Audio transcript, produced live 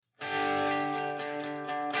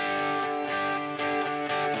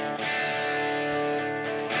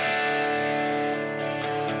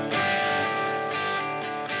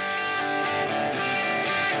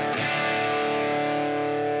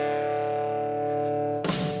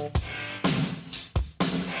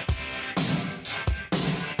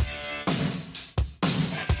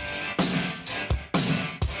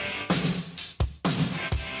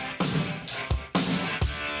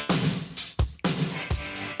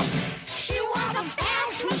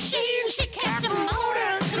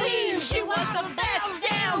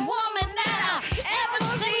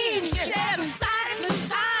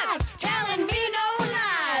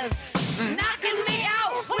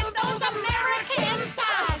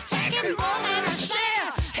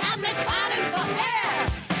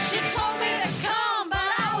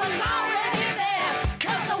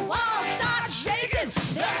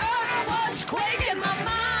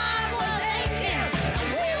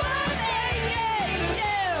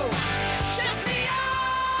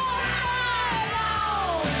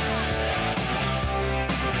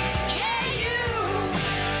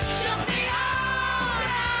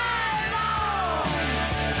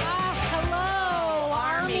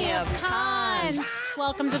Cons.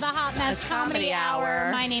 Welcome to the Hot Mess Comedy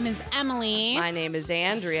Hour. My name is Emily. My name is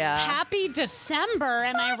Andrea. Happy December,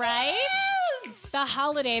 am I right? Yes! The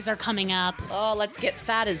holidays are coming up. Oh, let's get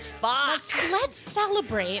fat as fuck. Let's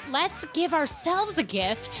celebrate. Let's give ourselves a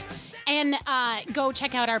gift. And go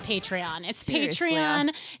check out our Patreon. It's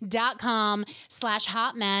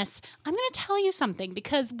patreon.com/hotmess. I'm going to tell you something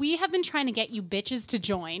because we have been trying to get you bitches to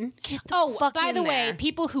join. By the way,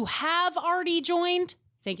 people who have already joined,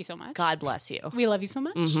 thank you so much. God bless you. We love you so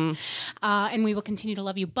much. Mm-hmm. And we will continue to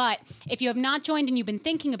love you. But if you have not joined and you've been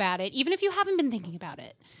thinking about it, even if you haven't been thinking about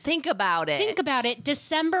it. Think about it.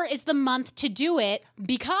 December is the month to do it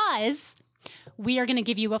because we are going to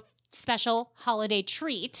give you a special holiday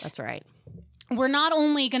treat. That's right. We're not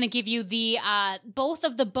only going to give you the both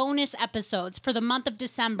of the bonus episodes for the month of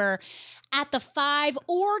December at the $5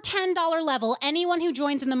 or $10 level, anyone who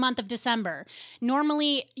joins in the month of December.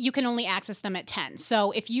 Normally, you can only access them at $10.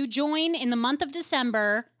 So if you join in the month of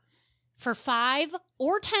December for $5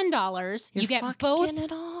 or $10, you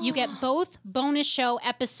get both bonus show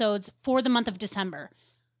episodes for the month of December.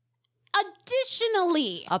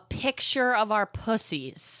 Additionally, a picture of our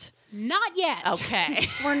pussies. Not yet. Okay.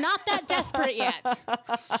 We're not that desperate yet.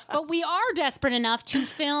 But we are desperate enough to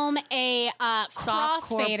film a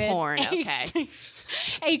crossfaded porn. Okay.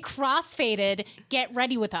 A crossfaded Get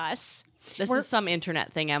Ready With Us. This is some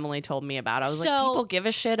internet thing Emily told me about. I was like, people give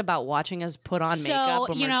a shit about watching us put on makeup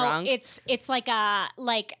when we're drunk. It's like a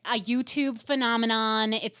YouTube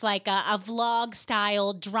phenomenon. It's like a vlog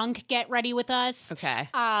style drunk Get Ready With Us. Okay.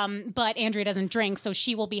 But Andrea doesn't drink, so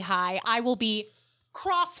she will be high. I will be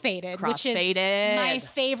crossfaded, which is my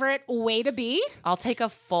favorite way to be. I'll take a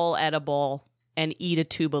full edible and eat a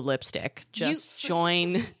tube of lipstick.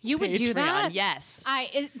 Join. You would do that? Yes.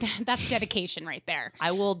 That's dedication right there.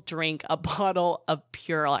 I will drink a bottle of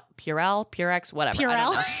Purex, whatever.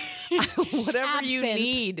 Purell? Whatever absinthe. you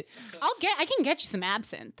need. I can get you some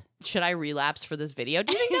absinthe. Should I relapse for this video?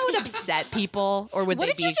 Do you think that would upset people, or would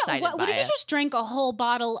they be excited by it? What if you just drank a whole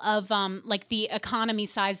bottle of like the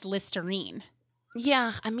economy-sized Listerine?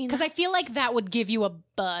 Yeah, I mean, because I feel like that would give you a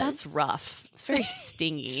buzz. That's rough. It's very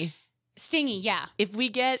stingy. Stingy, yeah. If we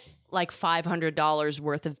get like $500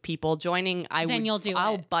 worth of people joining,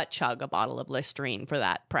 I'll butt chug a bottle of Listerine for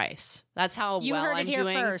that price. That's how you heard I'm it here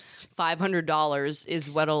doing. First. $500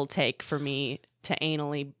 is what it'll take for me to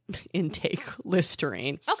anally intake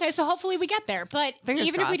Listerine. Okay, so hopefully we get there. But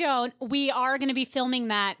even if we don't, we are going to be filming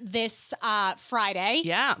that this Friday.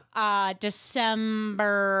 Yeah.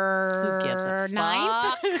 December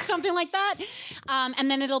 9th, something like that. And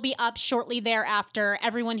then it'll be up shortly thereafter.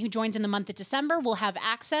 Everyone who joins in the month of December will have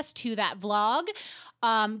access to that vlog.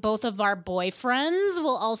 Both of our boyfriends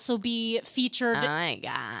will also be featured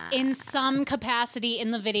in some capacity in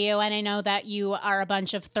the video. And I know that you are a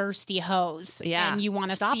bunch of thirsty hoes. Yeah. And you want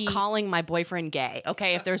to stop calling my boyfriend gay.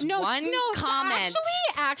 Okay. If there's one comment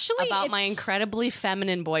actually, about my incredibly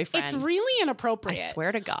feminine boyfriend, it's really inappropriate. I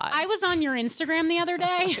swear to God. I was on your Instagram the other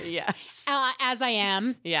day. Yes. As I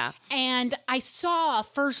am. Yeah. And I saw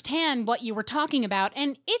firsthand what you were talking about.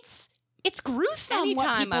 And it's gruesome. Anytime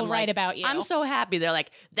what people write about you. I'm so happy. They're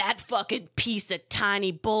like, that fucking piece of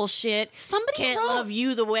tiny bullshit. Somebody can't love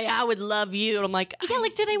you the way I would love you. And I'm like, yeah,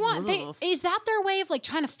 like, do they want? Is that their way of like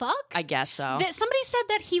trying to fuck? I guess so. Somebody said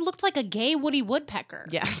that he looked like a gay Woody Woodpecker.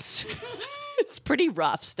 Yes. It's pretty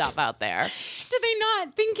rough stuff out there. Do they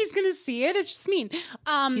not think he's going to see it? It's just mean.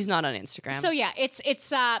 He's not on Instagram. So yeah, it's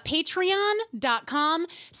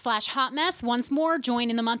patreon.com/hotmess. Once more,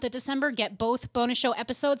 join in the month of December. Get both bonus show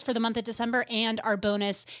episodes for the month of December and our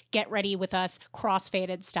bonus Get Ready With Us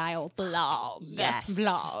crossfaded style vlog. Yes.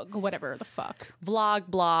 Vlog, whatever the fuck.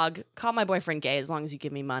 Blog. Call my boyfriend gay as long as you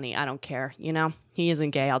give me money. I don't care. You know, he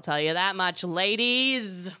isn't gay. I'll tell you that much,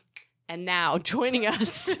 ladies. And now, joining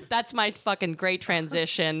us, that's my fucking great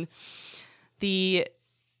transition. Am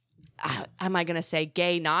I going to say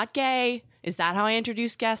gay, not gay? Is that how I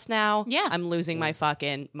introduce guests now? Yeah. I'm losing my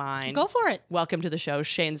fucking mind. Go for it. Welcome to the show,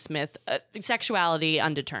 Shayne Smith. Sexuality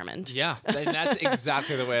undetermined. Yeah, and that's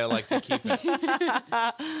exactly the way I like to keep it.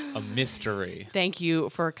 A mystery. Thank you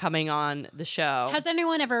for coming on the show. Has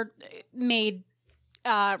anyone ever made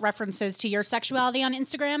references to your sexuality on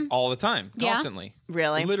Instagram? All the time. Yeah? Constantly.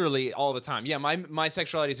 Really? Literally all the time. Yeah, my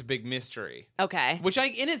sexuality is a big mystery. Okay. Which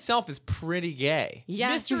in itself is pretty gay. Yeah.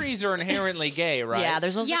 Mysteries are inherently gay, right? Yeah,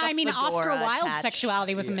 there's also Oscar Wilde's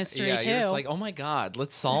sexuality was a mystery too. You're just like, oh my God,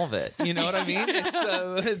 let's solve it. You know what I mean?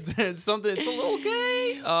 It's something, it's a little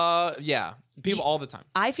gay. Yeah. People all the time.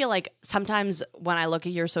 I feel like sometimes when I look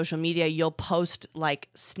at your social media, you'll post like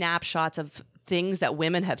snapshots of things that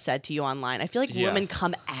women have said to you online. I feel like women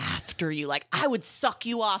come after you. Like, I would suck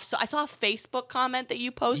you off. So I saw a Facebook comment that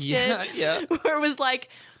you posted where it was like,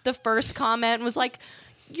 the first comment was like,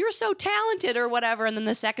 you're so talented or whatever. And then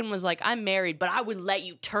the second was like, I'm married, but I would let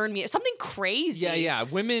you turn me. Something crazy. Yeah.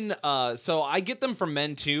 Women, so I get them from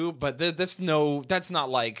men too, but that's not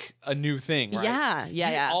like a new thing, right?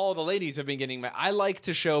 Yeah. All the ladies have been getting mad. I like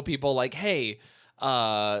to show people like, hey,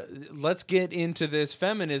 let's get into this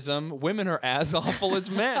feminism. Women are as awful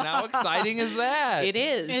as men. How exciting is that? It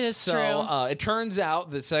is. It is So true. it turns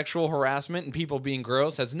out that sexual harassment and people being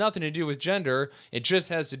gross has nothing to do with gender. It just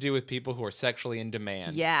has to do with people who are sexually in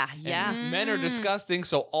demand. Yeah. And men are disgusting,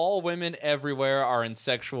 so all women everywhere are in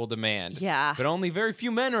sexual demand. Yeah. But only very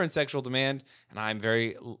few men are in sexual demand, and I'm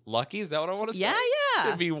very lucky. Is that what I want to say?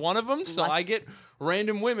 Yeah. To be one of them. So I get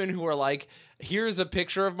random women who are like, here's a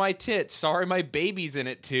picture of my tits. Sorry, my baby's in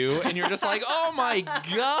it too. And you're just like, oh my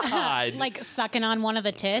God. Like sucking on one of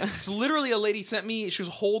the tits. It's literally a lady sent me, she was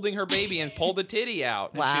holding her baby and pulled a titty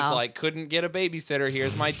out. And she's like, couldn't get a babysitter.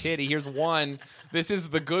 Here's my titty. Here's one. This is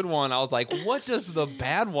the good one. I was like, what does the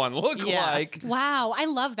bad one look like? Wow, I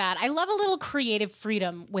love that. I love a little creative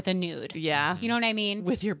freedom with a nude. Yeah. You know what I mean?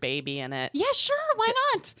 With your baby in it. Yeah, sure. Why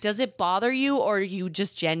not? Does it bother you, or are you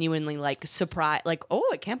just genuinely like surprised? Like, oh,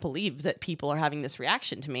 I can't believe that people are having this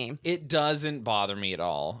reaction to me. It doesn't bother me at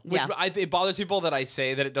all. Which Yeah. it bothers people that I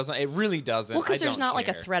say that it doesn't. It really doesn't. Well, because I there's don't not like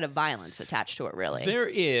a care. threat of violence attached to it, really. There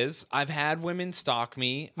is. I've had women stalk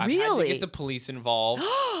me. I've had to Really? get the police involved.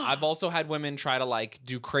 I've also had women try to like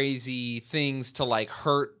do crazy things to like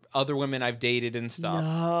hurt other women I've dated and stuff.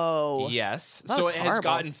 No. Yes. Oh, so it's it has horrible.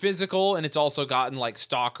 gotten physical, and it's also gotten like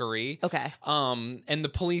stalkery. Okay. And the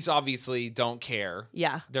police obviously don't care.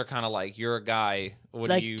 Yeah. They're kind of like, you're a guy. What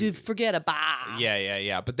Like, do you? dude, forget about.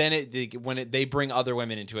 Yeah. But then they bring other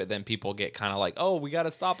women into it, then people get kind of like, oh, we got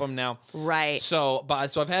to stop them now. Right. So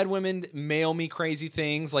I've had women mail me crazy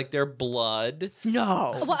things like their blood.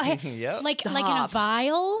 No. Well, Yep. like in a Stop.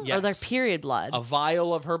 vial? Yes. Or their period blood. A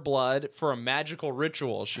vial of her blood for a magical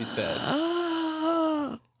ritual, she said.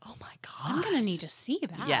 Oh my God. I'm gonna need to see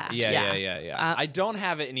that. Yeah. Yeah. I don't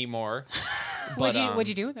have it anymore. But, What'd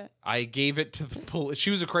you do with it? I gave it to the police. She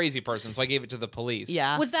was a crazy person, so I gave it to the police.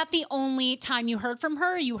 Yeah. Was that the only time you heard from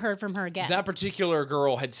her, or you heard from her again? That particular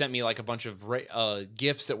girl had sent me like a bunch of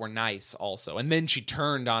gifts that were nice also. And then she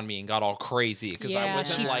turned on me and got all crazy because I yeah,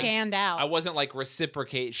 wasn't she like stand out. I wasn't like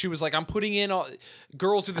reciprocate. She was like, I'm putting in all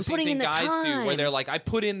girls do the same putting thing in the guys do where time. they're like, I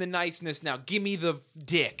put in the niceness, now give me the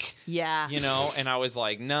dick. Yeah. You know? And I was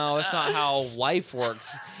like, no, that's not how life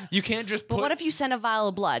works. You can't just put But what if you send a vial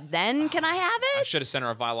of blood? Then can I have I it? should have sent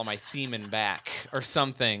her a vial of my semen back or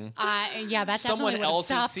something. Yeah, that Someone definitely would have else's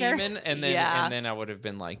stopped her. semen, and then Yeah. and then I would have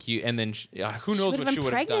been like you, and then who She knows would what have she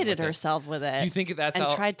would have done impregnated with it. herself with it. Do you think that's and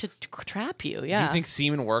how? tried to trap you? Yeah. Do you think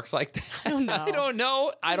semen works like that? I don't know. I don't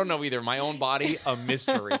know. I don't know either. My own body, a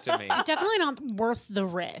mystery to me. Definitely not worth the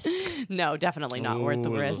risk. No, definitely not worth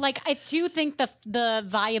the Ooh. risk. Like, I do think the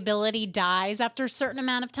viability dies after a certain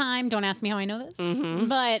amount of time. Don't ask me how I know this,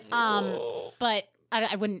 but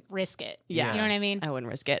I wouldn't risk it. Yeah. You know what I mean? I wouldn't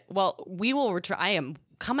risk it. Well, we will return. I am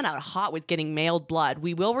coming out hot with getting mailed blood.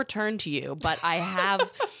 We will return to you, but I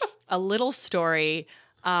have a little story.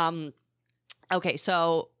 Okay,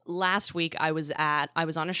 so last week I was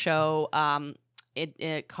on a show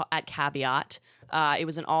at Caveat. It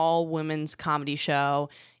was an all women's comedy show.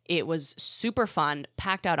 It was super fun,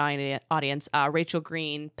 packed out audience. Rachel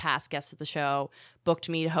Green, past guest of the show, booked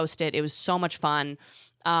me to host it. It was so much fun.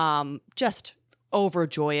 Just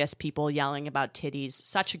overjoyous people yelling about titties.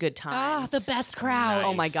 Such a good time. Oh, the best crowd. Nice.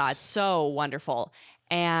 Oh my God, so wonderful.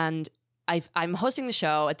 And I'm hosting the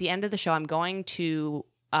show. At the end of the show, I'm going to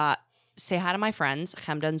say hi to my friends,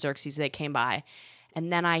 Chemda and Xerxes. They came by.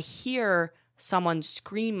 And then I hear someone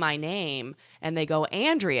scream my name and they go,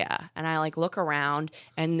 Andrea. And I like look around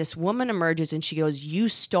and this woman emerges and she goes, you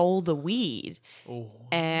stole the weed. Oh.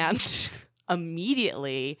 And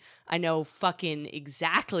immediately I know fucking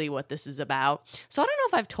exactly what this is about. So I don't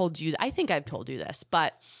know if I've told you, I think I've told you this,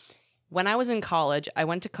 but when I was in college, I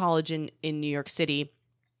went to college in New York City,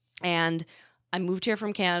 and I moved here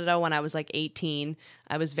from Canada when I was like 18.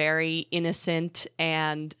 I was very innocent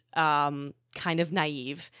and kind of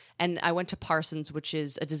naive. And I went to Parsons, which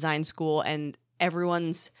is a design school, and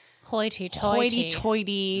everyone's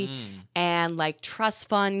hoity-toity and like trust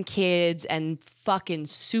fund kids and fucking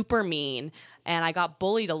super mean. And I got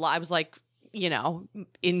bullied a lot. I was like, you know,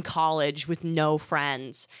 in college with no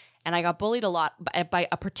friends. And I got bullied a lot by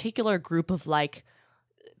a particular group of like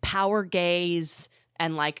power gays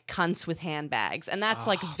and like cunts with handbags. And that's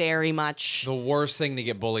like very much the worst thing to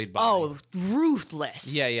get bullied by. Oh,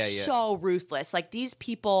 ruthless. Yeah. So ruthless. Like these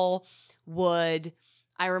people would,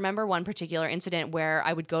 I remember one particular incident where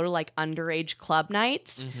I would go to like underage club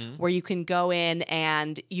nights where you can go in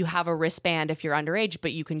and you have a wristband if you're underage,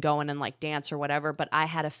 but you can go in and like dance or whatever. But I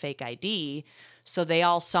had a fake ID. So they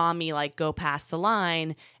all saw me like go past the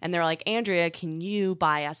line and they're like, Andrea, can you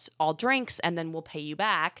buy us all drinks and then we'll pay you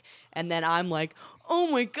back? And then I'm like, oh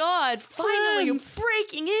my God, finally I'm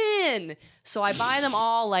breaking in. So I buy them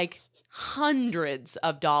all like hundreds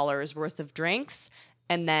of dollars worth of drinks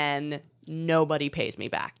and then nobody pays me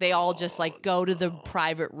back. They all just like go to the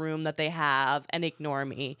private room that they have and ignore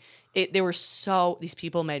me. These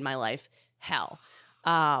people made my life hell.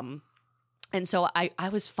 And so I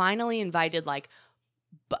was finally invited, like,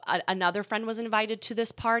 another friend was invited to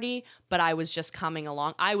this party, but I was just coming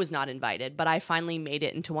along. I was not invited, but I finally made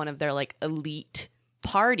it into one of their, like, elite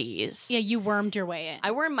parties. Yeah, you wormed your way in.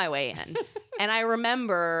 I wormed my way in. And I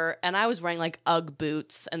remember, and I was wearing, like, Ugg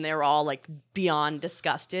boots, and they were all, like, beyond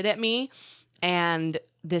disgusted at me. And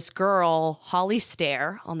this girl, Holly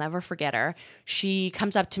Stair, I'll never forget her. She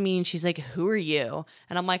comes up to me and she's like, who are you?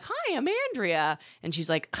 And I'm like, hi, I'm Andrea. And she's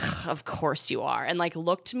like, of course you are. And like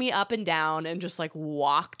looked me up and down and just like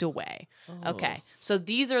walked away. Oh. Okay. So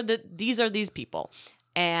these are these people.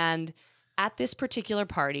 And at this particular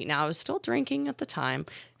party, now I was still drinking at the time,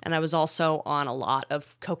 and I was also on a lot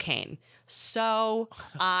of cocaine. So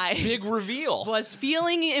I big reveal was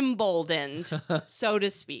feeling emboldened, so to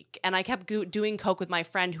speak. And I kept doing coke with my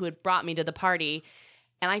friend who had brought me to the party.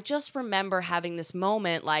 And I just remember having this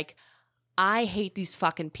moment like, I hate these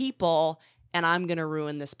fucking people and I'm going to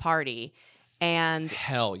ruin this party. And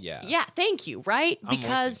hell yeah. Yeah, thank you, right?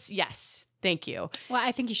 Because yes, thank you. Well,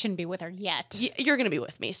 I think you shouldn't be with her yet. You're going to be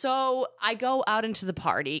with me. So I go out into the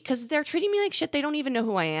party because they're treating me like shit. They don't even know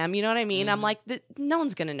who I am. You know what I mean? I'm like, no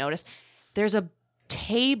one's going to notice. There's a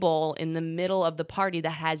table in the middle of the party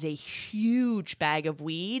that has a huge bag of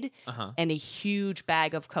weed and a huge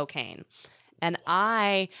bag of cocaine. And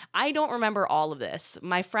I don't remember all of this.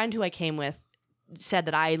 My friend who I came with said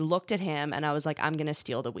that I looked at him and I was like, I'm going to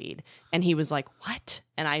steal the weed. And he was like, what?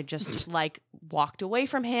 And I just like walked away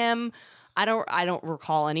from him. I don't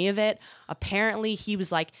recall any of it. Apparently he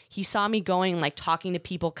was like, he saw me going, like talking to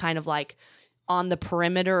people kind of like on the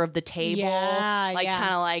perimeter of the table, kind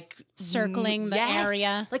of like circling the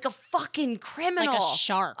area, like a fucking criminal, like a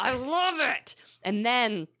shark. I love it. And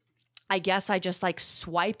then I guess I just like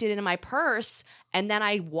swiped it into my purse, and then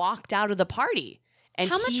I walked out of the party. And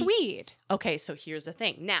how much weed? Okay, so here's the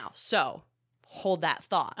thing. Now, so hold that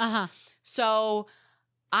thought. So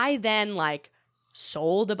I then like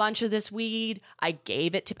sold a bunch of this weed. I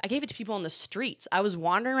gave it to people on the streets. I was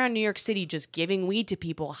wandering around New York City just giving weed to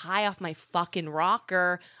people high off my fucking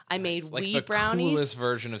rocker. I made like weed the brownies. Coolest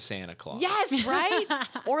version of Santa Claus. Yes, right?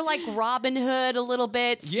 Or like Robin Hood a little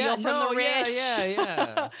bit, steal from the rich.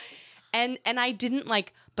 Yeah. And I didn't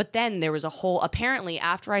like, but then there was a whole, apparently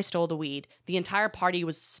after I stole the weed, the entire party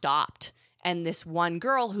was stopped. And this one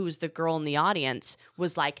girl, who's the girl in the audience,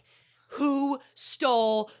 was like, who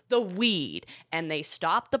stole the weed? And they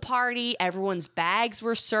stopped the party. Everyone's bags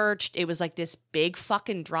were searched. It was like this big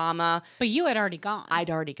fucking drama. But you had already gone. I'd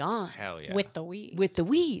already gone. Hell yeah. With the weed. With the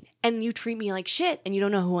weed. And you treat me like shit and you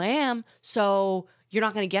don't know who I am. So you're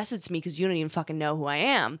not going to guess it's me because you don't even fucking know who I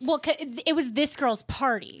am. Well, it was this girl's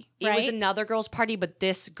party, right? It was another girl's party, but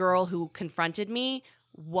this girl who confronted me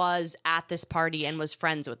was at this party and was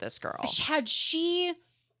friends with this girl.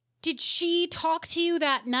 Did she talk to you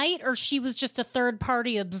that night, or she was just a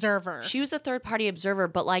third-party observer? She was a third-party observer,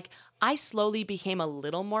 but like I slowly became a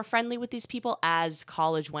little more friendly with these people as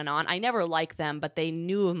college went on. I never liked them, but they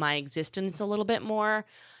knew of my existence a little bit more.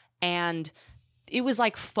 And it was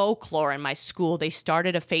like folklore in my school. They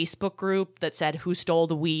started a Facebook group that said who stole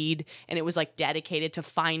the weed, and it was like dedicated to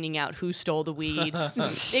finding out who stole the weed.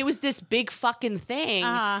 It was this big fucking thing.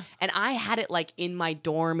 And I had it like in my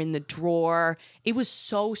dorm in the drawer. It was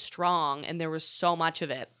so strong and there was so much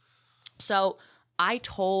of it. So I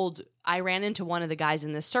ran into one of the guys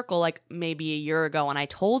in this circle like maybe a year ago, and I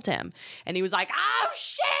told him, and he was like, oh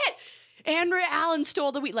shit, Andrea Allen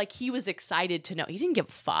stole the weed. Like, he was excited to know. He didn't give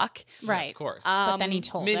a fuck. Right. Of course. But then he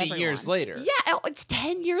told many everyone. years later. Yeah, it's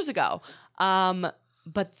 10 years ago.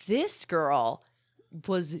 But this girl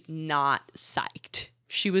was not psyched.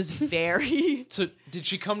 She was very... So did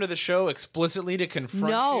she come to the show explicitly to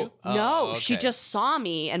confront you? No. Okay. She just saw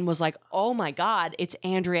me and was like, oh my God, it's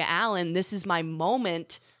Andrea Allen. This is my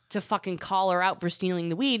moment to fucking call her out for stealing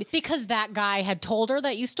the weed. Because that guy had told her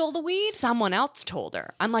that you stole the weed? Someone else told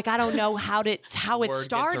her. I'm like, I don't know how it Word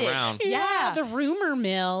started. gets around. Yeah. The rumor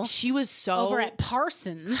mill. She was so Over at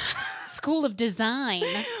Parsons School of Design.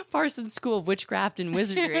 Parsons School of Witchcraft and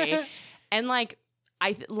Wizardry. And like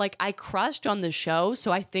I crushed on the show,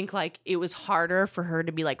 so I think like it was harder for her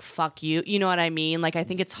to be like, fuck you. You know what I mean? Like I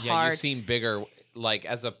think it's Yeah, hard. you seem bigger, like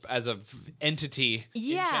as a entity.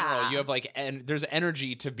 Yeah. In general, you have like there's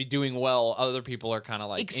energy to be doing well. Other people are kind of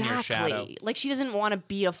like in your shadow. Like she doesn't want to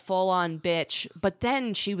be a full-on bitch. But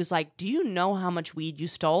then she was like, "Do you know how much weed you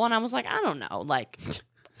stole?" And I was like, "I don't know, like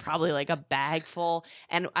probably like a bag full."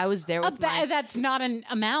 And I was there with That's not an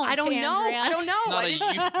amount. I don't know. Andrea. I don't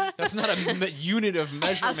know. That's not a unit of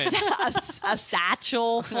measurement. a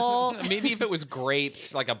satchel full. Maybe if it was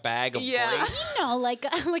grapes, like a bag of grapes. You know, like a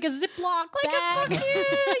Ziploc bag.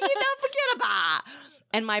 Forget about.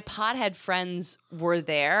 And my pothead friends were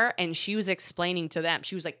there, and she was explaining to them.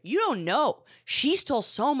 She was like, "You don't know. She stole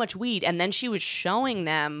so much weed." And then she was showing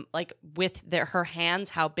them, like, with her hands,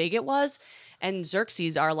 how big it was. And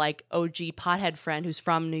Xerxes, our, like, OG pothead friend who's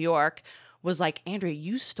from New York, was like, "Andrea,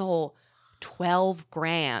 you stole 12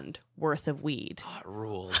 grand worth of weed." That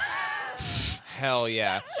rules. Hell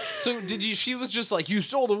yeah. So she was just like, "You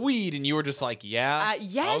stole the weed," and you were just like, "Yeah,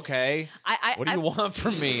 yes. Okay. What do you want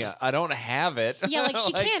from me? I don't have it." Yeah, like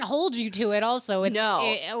she can't hold you to it. Also, it's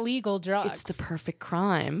illegal drugs. It's the perfect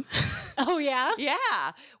crime. Oh yeah, yeah.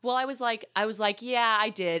 Well, I was like, yeah, I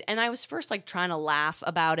did, and I was first like trying to laugh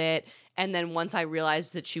about it, and then once I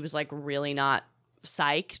realized that she was like really not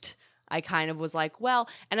psyched, I kind of was like, well,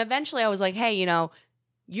 and eventually I was like, hey, you know,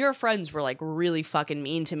 your friends were like really fucking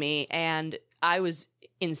mean to me, and I was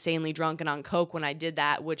insanely drunk and on coke when I did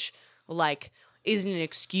that, which like isn't an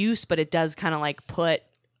excuse, but it does kind of like put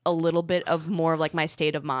a little bit of more of like my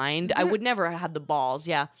state of mind. I would never have the balls.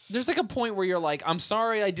 Yeah. There's like a point where you're like, "I'm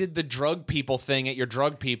sorry I did the drug people thing at your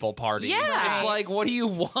drug people party." Yeah. It's like, what do you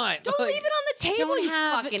want? Don't leave it on the table, don't you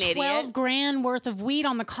have fucking 12 idiot. grand worth of weed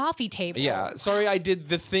on the coffee table. Yeah. Sorry I did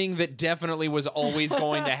the thing that definitely was always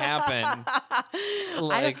going to happen.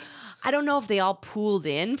 Like, I don't know if they all pooled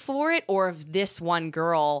in for it or if this one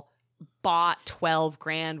girl bought 12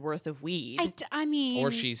 grand worth of weed. I mean,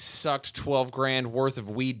 or she sucked 12 grand worth of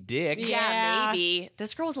weed dick. Yeah, maybe.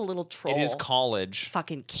 This girl's a little troll. It is college.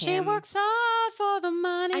 Fucking Kim. she works hard for the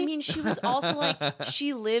money. I mean, she was also like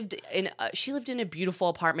she lived in a beautiful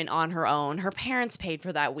apartment on her own. Her parents paid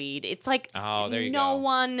for that weed. It's like there you no go.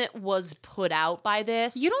 one was put out by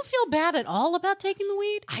this. you don't feel bad at all about taking the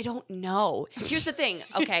weed? I don't know. Here's the thing.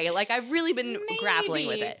 Okay, like I've really been grappling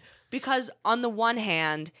with it. Because on the one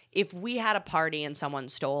hand, if we had a party and someone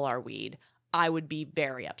stole our weed, I would be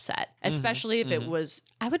very upset, especially if it was.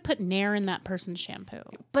 I would put Nair in that person's shampoo.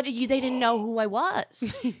 But they didn't know who I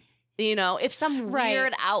was. You know, if some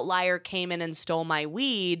weird outlier came in and stole my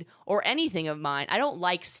weed or anything of mine, I don't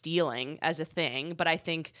like stealing as a thing, but I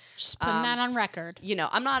think Just putting that on record. you know,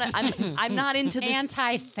 I'm not into this.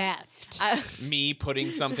 Anti-theft. Me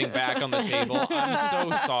putting something back on the table. I'm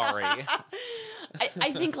so sorry.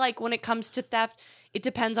 I think like when it comes to theft, it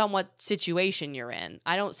depends on what situation you're in.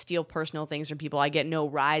 I don't steal personal things from people. I get no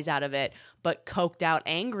rise out of it. But coked out,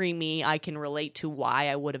 angry me, I can relate to why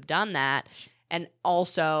I would have done that. And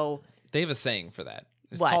also, They have a saying for that.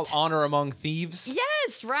 It's What? called honor among thieves.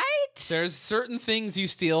 yes, right? There's certain things you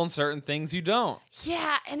steal and certain things you don't.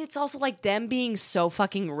 Yeah, and it's also like them being so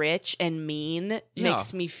fucking rich and mean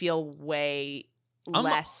makes me feel way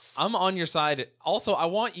less. I'm on your side. Also, I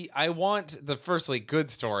want the firstly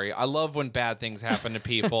good story. I love when bad things happen to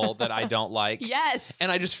people that I don't like. Yes.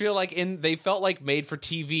 And I just feel like they felt like made for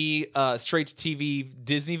TV, straight to TV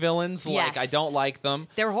Disney villains. Like I Yes. don't like them.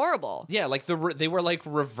 They're horrible. Yeah, like they were like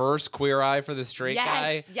reverse Queer Eye for the straight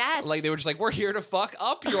guy. Yes. Like they were just like, we're here to fuck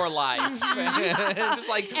up your life. Just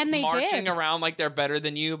like And they marching did. around like they're better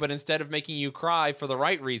than you, but instead of making you cry for the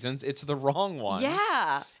right reasons, it's the wrong one.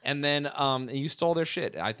 Yeah. And then you stole their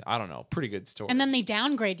shit. I don't know. Pretty good story. And then they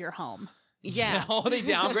downgrade your home. Yeah. No, they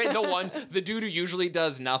downgrade the dude who usually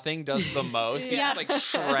does nothing does the most. He's Yeah. just, like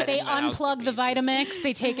shredding They the house to unplug the pieces. Vitamix.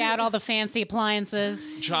 They take out all the fancy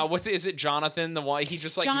appliances. Is it Jonathan the one? He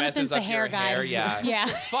just like Jonathan's messes the up hair your guy. hair. Yeah. Yeah.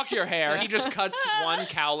 Fuck your hair. He just cuts one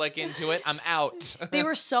cowlick into it. I'm out. They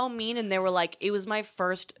were so mean, and they were like, it was my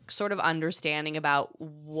first sort of understanding about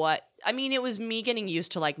what. I mean, it was me getting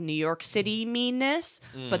used to like New York City meanness,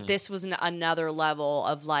 but this was another level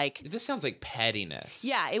of like, This sounds like pettiness.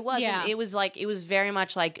 yeah, it wasn't. Yeah. It was like, it was very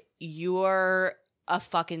much like, you're a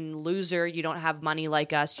fucking loser. You don't have money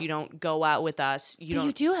like us. You don't go out with us. You But don't.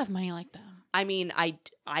 you do have money like them. I mean,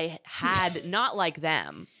 I had not like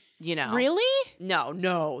them. You know? Really?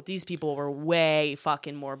 No. These people were way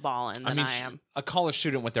fucking more ballin' than I am. A college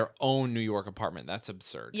student with their own New York apartment. That's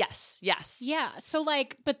absurd. Yes. Yeah. So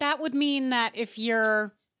like, but that would mean that if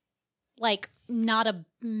you're like not a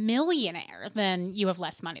millionaire, then you have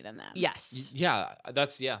less money than them. Yes. Yeah.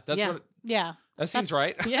 That's what. Yeah. That seems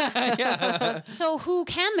right. Yeah. So who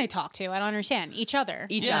can they talk to? I don't understand. Each other.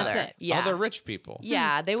 Each That's other. it. Yeah. Other rich people.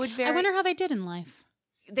 Yeah. They would I wonder how they did in life.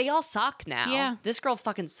 They all suck now. Yeah. This girl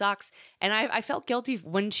fucking sucks. And I felt guilty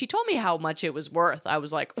when she told me how much it was worth. I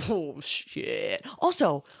was like, oh, shit.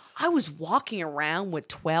 Also, I was walking around with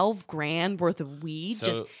 12 grand worth of weed,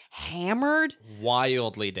 just hammered.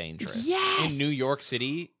 Wildly dangerous. Yes. In New York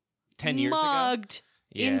City 10 years ago. Mugged.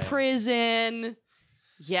 In prison.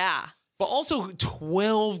 Yeah. But also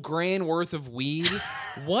 12 grand worth of weed.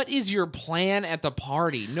 What is your plan at the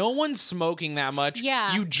party? No one's smoking that much.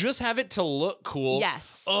 Yeah. You just have it to look cool.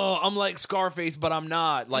 Yes. Oh, I'm like Scarface, but I'm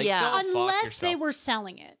not. Like, Yeah. go fuck Unless yourself. they were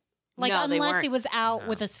selling it. Like, No, they unless weren't. it was out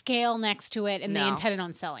with a scale next to it and they No. intended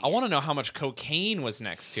on selling I it. want to know how much cocaine was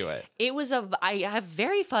next to it. It was I have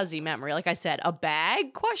very fuzzy memory. Like I said, a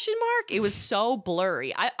bag, question mark? It was so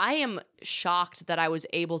blurry. I am shocked that I was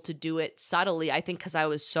able to do it subtly. I think because I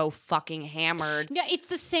was so fucking hammered. Yeah, it's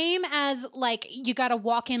the same as like you got to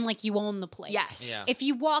walk in like you own the place. Yes. Yeah. If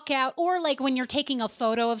you walk out, or like when you're taking a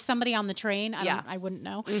photo of somebody on the train, I wouldn't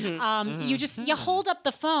know. You just you hold up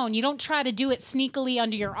the phone. You don't try to do it sneakily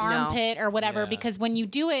under your armpit or whatever, Yeah. because when you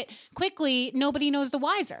do it quickly, nobody knows the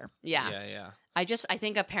wiser. Yeah. Yeah. I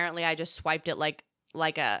think apparently I just swiped it like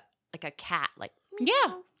a cat. Like Yeah.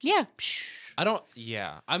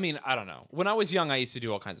 I mean, I don't know. When I was young, I used to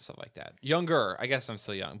do all kinds of stuff like that. Younger, I guess I'm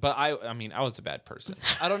still young, but I mean, I was a bad person.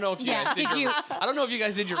 I don't know if you guys did. I don't know if you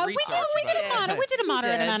guys did your research. We did a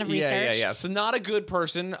moderate did. amount of research. Yeah. So not a good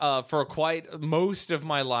person for quite most of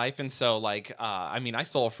my life, and so like, I mean, I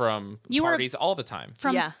stole from parties all the time.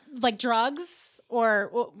 From Yeah. like drugs or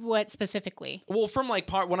what specifically? Well, from like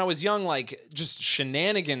when I was young, like just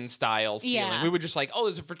shenanigan style stealing. Yeah. We would just like, oh,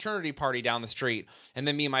 there's a fraternity party down the street, and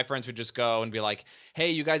then me and my friends would just go and be like,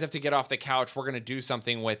 hey, you guys have to get off the couch. We're gonna do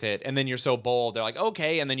something with it. And then you're so bold, they're like,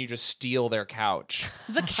 okay, and then you just steal their couch.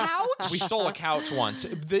 The couch? We stole a couch once.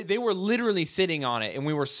 They were literally sitting on it, and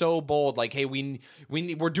we were so bold, like, hey,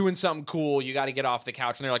 we're doing something cool. You got to get off the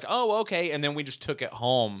couch. And they're like, oh, okay. And then we just took it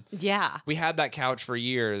home. yeah. We had that couch for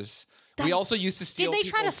years. We also used to steal. Did they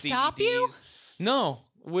try to people's stop you? DVDs. No.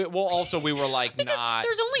 We were like, Because not.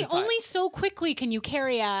 there's only so quickly can you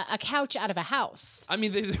carry a couch out of a house. I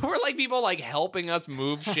mean, there were like people like helping us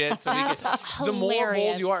move shit. So That's the more bold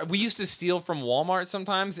hilarious. you are, we used to steal from Walmart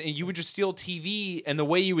sometimes, and you would just steal TV, and the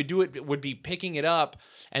way you would do it would be picking it up,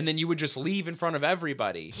 and then you would just leave in front of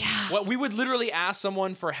everybody. Yeah. Well, we would literally ask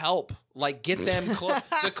someone for help, like get them.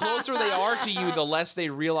 The closer they are to you, the less they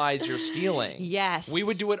realize you're stealing. Yes. We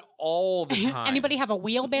would do it all the time. Anybody have a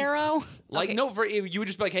wheelbarrow? Like, Okay. no, you would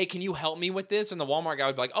just be like, hey, can you help me with this? And the Walmart guy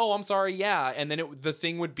would be like, oh, I'm sorry, yeah. And then the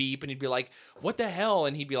thing would beep, and he'd be like, what the hell?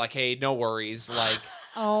 And he'd be like, hey, no worries. Like,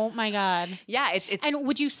 Oh my god. Yeah, it's And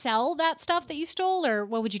would you sell that stuff that you stole, or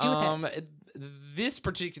what would you do with it? this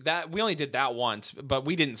particular, we only did that once, but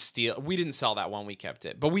we didn't sell that one. We kept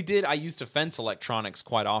it. But we did, I used defense electronics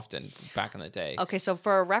quite often back in the day. Okay, so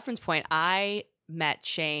for a reference point, I met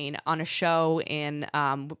Shayne on a show in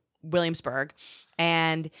Williamsburg,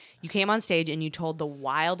 and you came on stage and you told the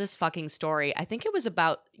wildest fucking story. I think it was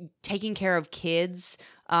about taking care of kids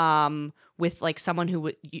with like someone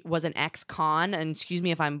who was an ex-con, and excuse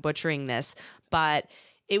me if I'm butchering this, but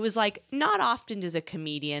it was like, not often does a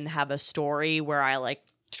comedian have a story where I like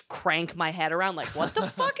crank my head around like, what the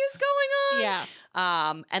fuck is going on?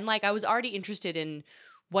 Yeah. And like I was already interested in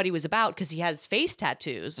what he was about because he has face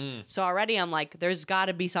tattoos. So already I'm like, there's got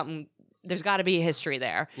to be something. There's got to be a history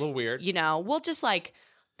there. A little weird. You know, we'll just like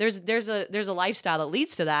there's a lifestyle that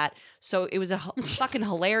leads to that. So it was a fucking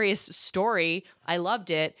hilarious story. I loved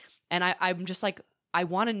it, and I'm just like, I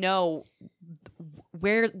want to know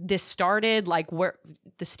where this started, like where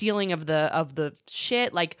the stealing of the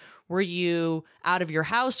shit. Like, were you out of your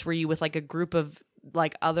house? Were you with like a group of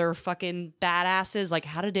like other fucking badasses? Like,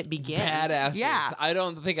 how did it begin? Badasses. Yeah. I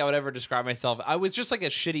don't think I would ever describe myself. I was just like a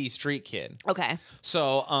shitty street kid. Okay.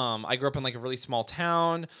 So I grew up in like a really small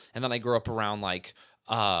town, and then I grew up around like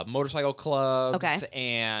motorcycle clubs Okay.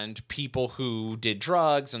 and people who did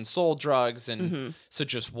drugs and sold drugs and so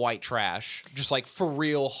just white trash, just like for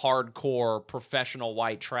real hardcore professional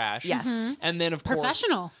white trash. Yes. And then of course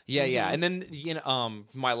Professional. yeah. And then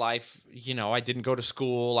my life, I didn't go to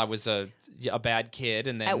school. I was a bad kid.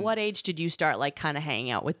 And then At what age did you start like kind of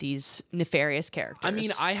hanging out with these nefarious characters? I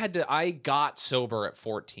mean, I got sober at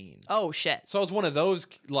 14. oh shit. So I was one of those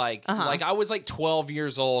like I was like 12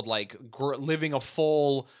 years old, like living a full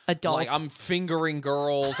Adult. Like I'm fingering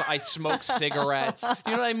girls, I smoke cigarettes.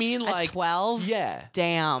 You know what I mean? Like 12? Yeah.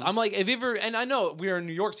 Damn. I'm like, have you ever? And I know we're in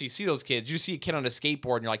New York, so you see those kids. You see a kid on a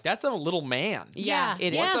skateboard, and you're like, that's a little man. yeah,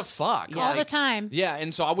 it is. What the fuck? All Like, the time. Yeah,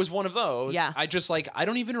 and so I was one of those. Yeah. I just like I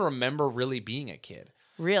don't even remember really being a kid.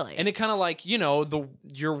 Really? And it kind of like,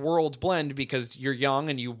 your worlds blend because you're young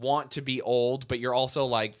and you want to be old, but you're also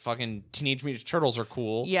like fucking Teenage Mutant Ninja Turtles are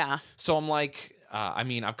cool. yeah. So I'm like,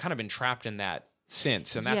 I've kind of been trapped in that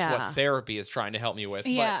since, and that's Yeah. what therapy is trying to help me with.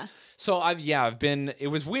 Yeah. But, so I've been, it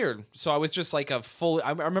was weird. So I was just like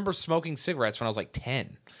I remember smoking cigarettes when I was like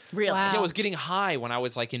 10. Really? Wow. Yeah, I was getting high when I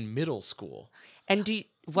was like in middle school. And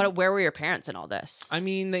where were your parents in all this? I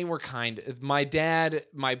mean, they were my dad,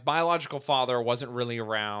 my biological father wasn't really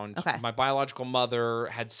around. Okay. My biological mother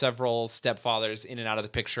had several stepfathers in and out of the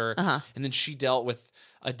picture. Uh-huh. And then she dealt with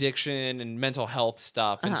addiction and mental health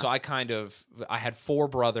stuff. And so I had 4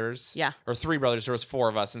 brothers. Yeah. Or 3 brothers. There was 4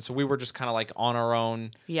 of us. And so we were just kind of like on our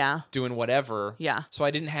own Yeah. doing whatever. Yeah. So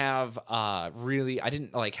I didn't have I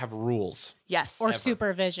didn't like have rules. Yes. Or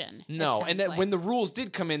supervision. No, and then when the rules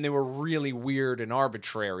did come in, they were really weird and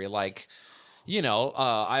arbitrary. Like,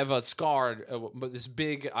 I have a scar, but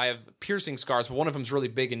I have piercing scars, but one of them's really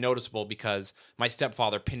big and noticeable because my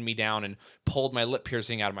stepfather pinned me down and pulled my lip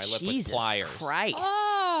piercing out of my lip with Jesus pliers. Christ.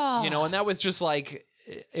 Oh. And that was just like,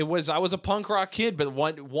 I was a punk rock kid, but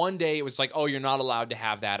one day it was like, oh, you're not allowed to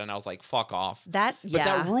have that, and I was like, fuck off. But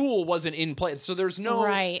that rule wasn't in place, so there's no.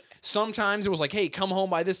 Right. Sometimes it was like, hey, come home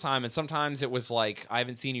by this time, and sometimes it was like, I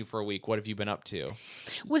haven't seen you for a week. What have you been up to?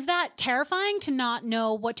 Was that terrifying to not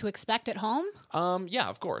know what to expect at home? Yeah,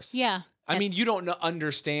 of course. Yeah. I mean, you don't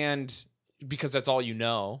understand because that's all you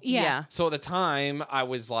know. Yeah. So at the time, I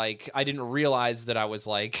was like, I didn't realize that I was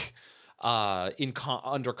like.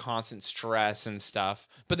 Under constant stress and stuff.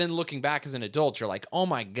 But then looking back as an adult, you're like, oh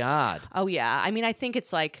my God. Oh, yeah. I mean, I think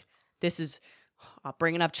it's like, this is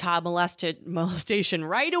bringing up child molestation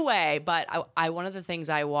right away. But I one of the things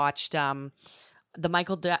I watched, the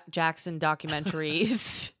Michael Jackson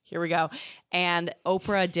documentaries. Here we go. And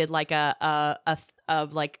Oprah did like a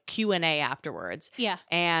like Q&A afterwards. Yeah.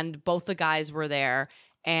 And both the guys were there.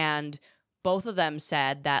 And both of them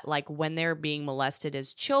said that like when they're being molested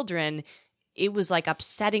as children, it was like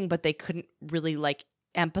upsetting, but they couldn't really like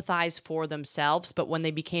empathize for themselves. But when they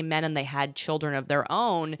became men and they had children of their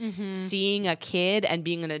own, seeing a kid and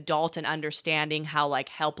being an adult and understanding how like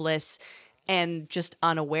helpless and just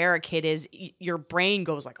unaware a kid is, your brain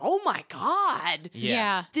goes like, oh my God.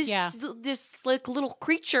 Yeah. This like little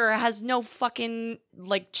creature has no fucking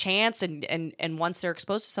like chance. And once they're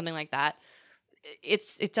exposed to something like that,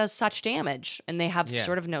 it does such damage, and they have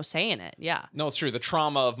sort of no say in it. Yeah. No, it's true. The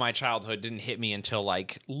trauma of my childhood didn't hit me until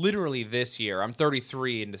like literally this year. I'm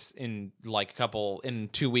 33 in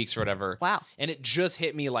 2 weeks or whatever. Wow. And it just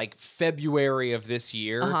hit me like February of this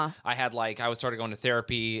year. Uh-huh. I started going to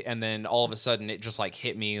therapy, and then all of a sudden it just like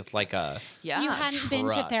hit me like a Yeah. You hadn't been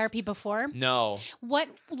to truck. therapy before? no. What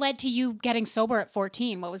led to you getting sober at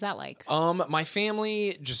 14? What was that like? My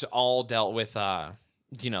family just all dealt with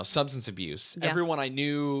substance abuse. Yeah. Everyone I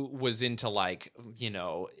knew was into like,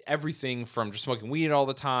 everything from just smoking weed all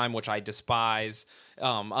the time, which I despise,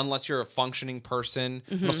 unless you're a functioning person.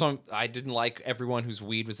 So I didn't like everyone whose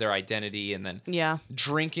weed was their identity, and then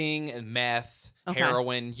drinking and meth,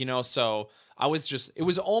 heroin, so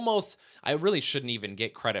I really shouldn't even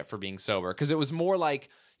get credit for being sober, because it was more like,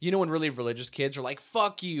 when really religious kids are like,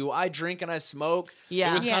 fuck you, I drink and I smoke. Yeah.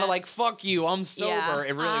 It was kind Yeah. of like, fuck you, I'm sober. Yeah.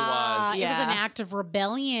 It really was. It was Yeah. an act of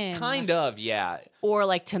rebellion. Kind of, yeah. Or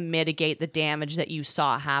like to mitigate the damage that you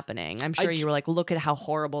saw happening. I'm sure you were like, look at how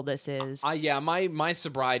horrible this is. My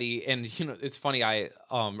sobriety, and it's funny, I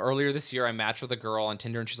earlier this year I matched with a girl on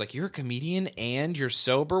Tinder, and she's like, you're a comedian and you're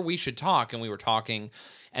sober, we should talk. And we were talking,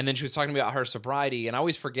 And then she was talking about her sobriety, and I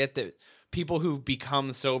always forget that people who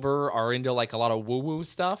become sober are into like a lot of woo-woo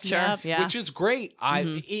stuff. Sure. Yep. Yeah. Which is great.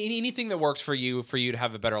 Anything that works for you to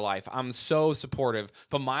have a better life. I'm so supportive.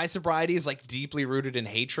 But my sobriety is like deeply rooted in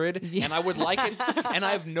hatred. And I would like it, and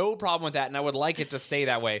I have no problem with that, and I would like it to stay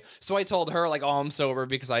that way. So I told her, like, oh, I'm sober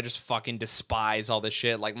because I just fucking despise all this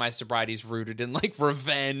shit. Like, my sobriety's rooted in like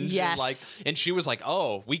revenge. Yes. And she was like,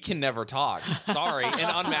 oh, we can never talk. Sorry. And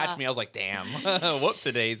unmatched me. I was like, damn.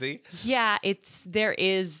 Whoops-a-daisy. Yeah, there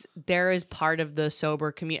is part of the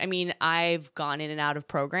sober community. I mean, I've gone in and out of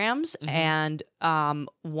programs, and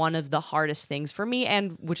one of the hardest things for me,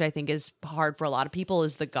 and which I think is hard for a lot of people,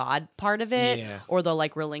 is the God part of it, or the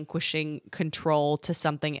like relinquishing control to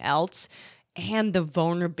something else, and the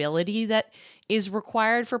vulnerability that is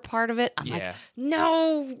required for part of it. I'm like,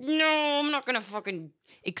 no, I'm not gonna fucking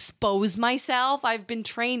expose myself. I've been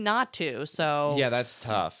trained not to. So yeah, that's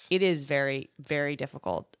tough. it is very, very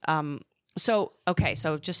difficult. So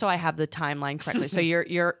just so I have the timeline correctly. So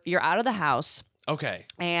you're out of the house, Okay.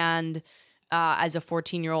 and as a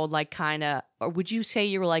 14-year-old, like kind of, or would you say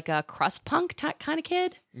you were like a crust punk kind of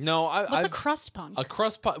kid? No, What's a crust punk? A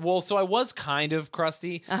crust punk. Well, so I was kind of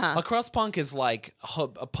crusty. A crust punk is like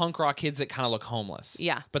a punk rock kids that kind of look homeless.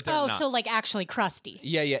 Yeah. But they're Oh, not. so like actually crusty.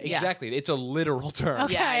 Yeah, exactly. It's a literal term.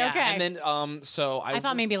 Okay, Yeah, yeah. okay. And then, so I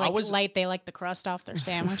thought maybe like they like the crust off their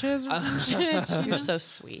sandwiches or some shit. You're so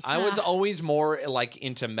sweet. I was always more like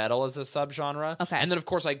into metal as a subgenre. Okay. And then, of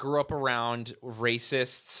course, I grew up around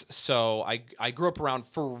racists. So I grew up around,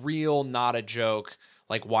 for real, not a joke,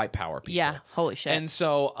 like white power people. Yeah, holy shit. And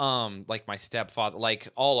so, like my stepfather, like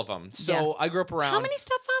all of them. So I grew up around How many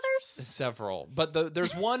stepfathers? several, but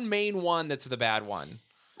there's one main one that's the bad one.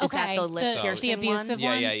 Is that the lip piercing the abusive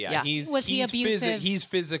one? one? Yeah. Yeah. Was he abusive? He's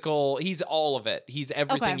physical. He's all of it. He's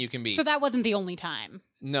everything you can be. So that wasn't the only time.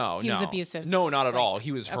 No, He was abusive. No, not at Like, all.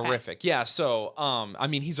 He was horrific. Yeah. So, I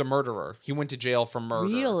mean, he's a murderer. He went to jail for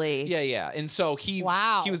murder. Really? Yeah. And so he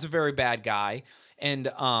Wow. was a very bad guy. And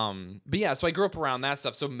but yeah, so I grew up around that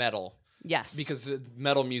stuff. So metal. Yes. Because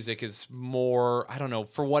metal music is more, I don't know,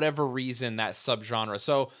 for whatever reason, that subgenre.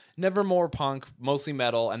 So never more punk, mostly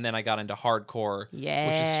metal, and then I got into hardcore, which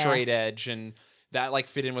is straight edge, and that like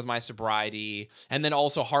fit in with my sobriety. And then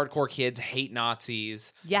also hardcore kids hate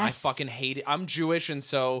Nazis. Yes. I fucking hate it. I'm Jewish, and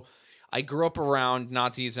so I grew up around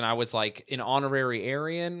Nazis, and I was like an honorary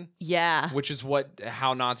Aryan. Yeah. Which is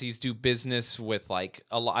how Nazis do business with like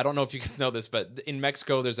a lot. I don't know if you guys know this, but in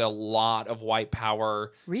Mexico, there's a lot of white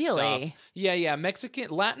power. Really? Stuff. Yeah.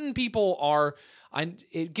 Latin people are.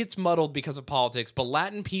 It gets muddled because of politics, but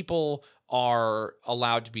Latin people are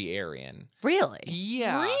allowed to be Aryan. Really?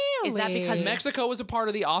 Yeah. Really? Is that because Mexico was a part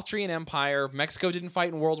of the Austrian Empire. Mexico didn't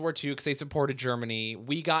fight in World War II because they supported Germany.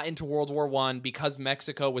 We got into World War I because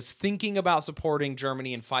Mexico was thinking about supporting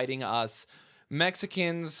Germany and fighting us.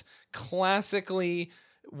 Mexicans, classically,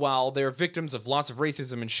 while they're victims of lots of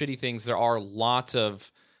racism and shitty things, there are lots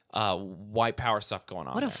of white power stuff going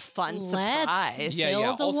on. What a there. fun Let's surprise.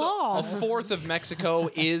 build a Also, wall. a fourth of Mexico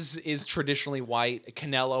is traditionally white.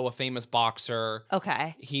 Canelo, a famous boxer,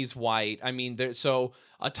 Okay. he's white. I mean, so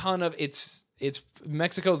a ton of it's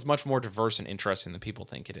Mexico's much more diverse and interesting than people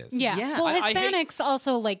think it is. Yeah. Yeah. Well, I hate- Hispanics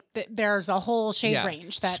also like there's a whole shade Yeah.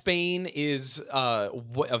 range that Spain is a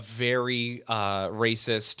very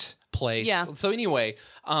racist place. Yeah. So anyway,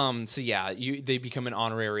 they become an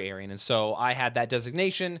honorary Aryan, and so I had that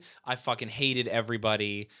designation. I fucking hated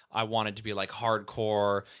everybody. I wanted to be like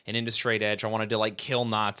hardcore and into straight edge. I wanted to like kill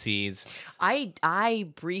Nazis. I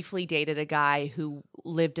briefly dated a guy who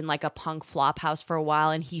lived in like a punk flop house for a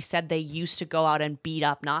while, and he said they used to go out and beat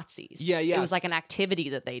up Nazis. Yeah. It was like an activity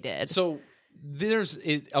that they did. So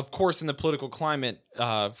of course, in the political climate,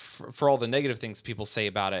 for all the negative things people say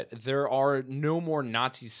about it, there are no more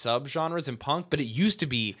Nazi subgenres in punk, but it used to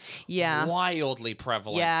be wildly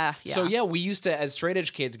prevalent. Yeah. So we used to, as straight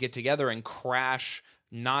edge kids, get together and crash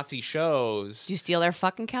Nazi shows. Do you steal their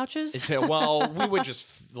fucking couches? Well, we would just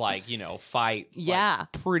fight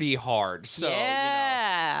pretty hard. So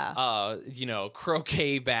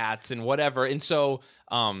croquet bats and whatever. And so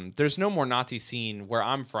there's no more Nazi scene where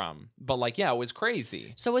I'm from. But it was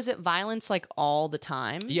crazy. So was it violence like all the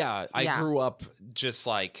time? Yeah, I grew up just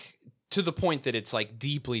like to the point that it's like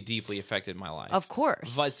deeply, deeply affected my life. Of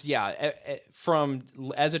course. But yeah, from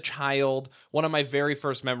as a child, one of my very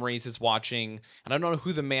first memories is watching, and I don't know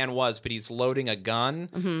who the man was, but he's loading a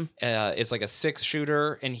gun. It's like a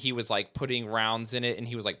 6-shooter, and he was like putting rounds in it, and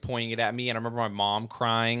he was like pointing it at me, and I remember my mom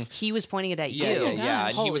crying. He was pointing it at you. Yeah.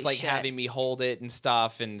 And he was Holy like shit. having me hold it and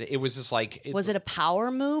stuff, and it was just like... Was it a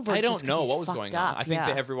power move? Or I just don't 'cause know he's what was fucked going up? on. I think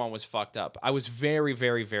that everyone was fucked up. I was very,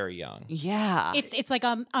 very, very young. Yeah. It's like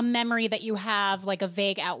a memory that you have like a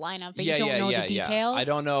vague outline of, but you don't know the details. I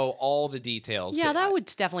don't know all the details. Yeah, but that would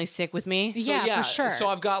definitely stick with me. For sure. So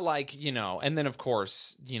I've got like, and then of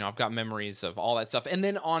course, I've got memories of all that stuff. And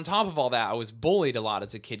then on top of all that, I was bullied a lot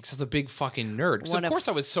as a kid because I was a big fucking nerd. So of course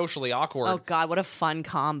I was socially awkward. Oh God, what a fun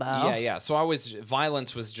combo. Yeah. So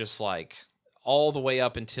violence was just like all the way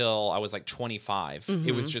up until I was like 25.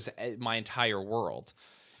 It was just my entire world.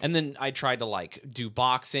 And then I tried to like do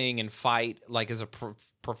boxing and fight like as a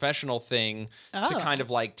professional thing to kind of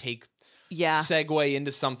like take segue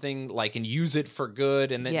into something like and use it for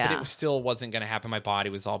good. And then but it still wasn't going to happen. My body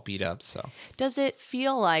was all beat up. So does it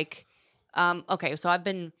feel like, okay, so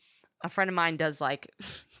a friend of mine does like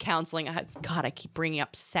counseling. God, I keep bringing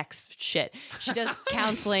up sex shit. She does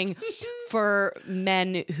counseling for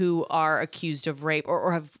men who are accused of rape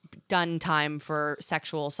or have done time for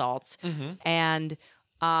sexual assaults. And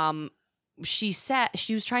she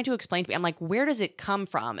was trying to explain to me, I'm like, where does it come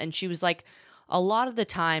from? And she was like, a lot of the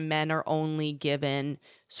time men are only given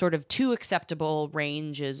sort of 2 acceptable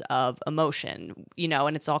ranges of emotion,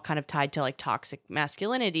 and it's all kind of tied to like toxic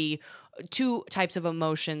masculinity, 2 types of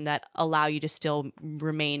emotion that allow you to still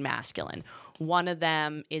remain masculine. One of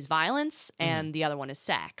them is violence and the other one is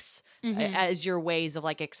sex as your ways of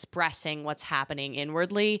like expressing what's happening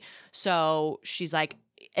inwardly. So she's like,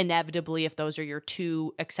 inevitably, if those are your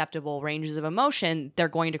 2 acceptable ranges of emotion, they're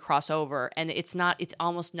going to cross over. And it's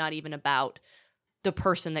almost not even about the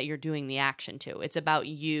person that you're doing the action to. It's about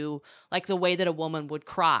you, like the way that a woman would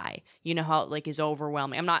cry, how it like is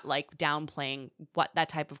overwhelming. I'm not like downplaying what that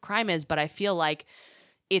type of crime is, but I feel like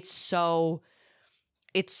it's so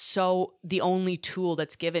the only tool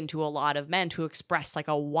that's given to a lot of men to express like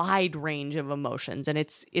a wide range of emotions. And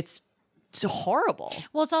it's horrible.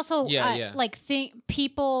 Well, it's also like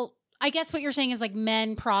people. I guess what you're saying is like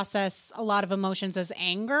men process a lot of emotions as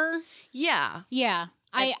anger. Yeah.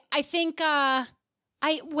 I think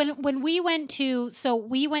when we went to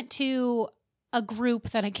a group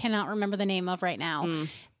that I cannot remember the name of right now.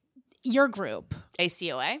 Your group,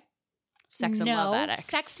 ACOA, Sex and Love Addicts.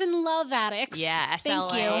 Sex and Love Addicts. Yeah,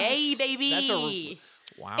 SLA, hey, baby.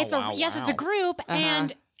 That's It's a group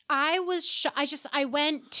and. I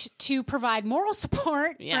went to provide moral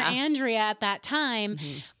support for Andrea at that time,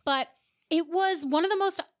 but it was one of the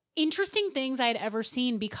most interesting things I had ever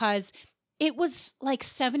seen because it was like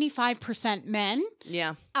 75% men.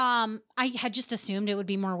 Yeah. I had just assumed it would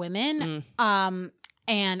be more women. And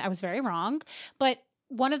I was very wrong. But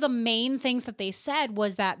one of the main things that they said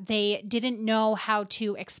was that they didn't know how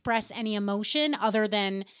to express any emotion other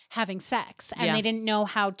than having sex. And they didn't know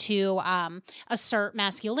how to assert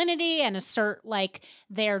masculinity and assert like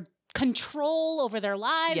their control over their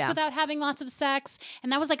lives without having lots of sex.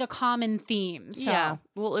 And that was like a common theme. So. Yeah.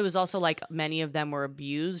 Well, it was also like many of them were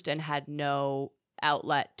abused and had no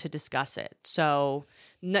outlet to discuss it. So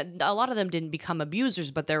a lot of them didn't become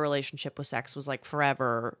abusers, but their relationship with sex was like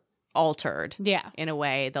forever altered in a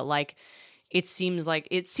way that like it seemed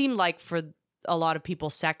like for a lot of people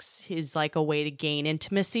sex is like a way to gain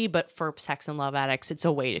intimacy, but for Sex and Love Addicts it's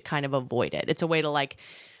a way to kind of avoid it. It's a way to like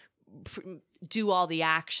do all the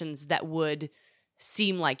actions that would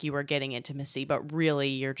seem like you were getting intimacy, but really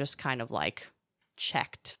you're just kind of like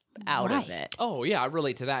checked out of it. Oh yeah, I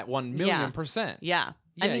relate to that 1,000,000%. Yeah.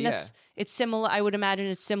 I mean it's similar. I would imagine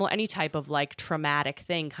it's similar. Any type of like traumatic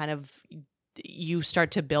thing kind of you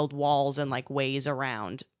start to build walls and like ways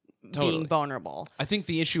around being vulnerable. I think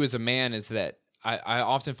the issue as a man is that I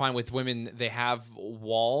often find with women, they have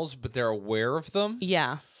walls, but they're aware of them.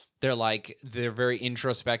 Yeah. They're very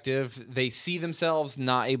introspective. They see themselves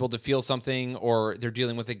not able to feel something, or they're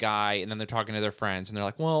dealing with a guy and then they're talking to their friends and they're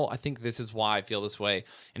like, well, I think this is why I feel this way.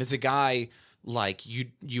 And as a guy, like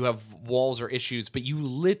you have walls or issues, but you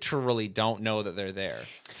literally don't know that they're there.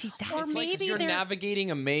 See, that's or maybe like you're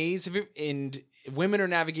navigating a maze, and women are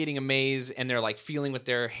navigating a maze, and they're like feeling with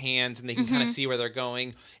their hands, and they can kind of see where they're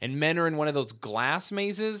going. And men are in one of those glass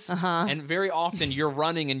mazes, and very often you're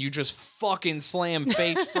running and you just fucking slam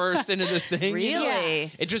face first into the thing.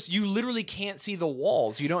 Really? It just you literally can't see the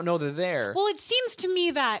walls. You don't know they're there. Well, it seems to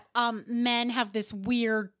me that men have this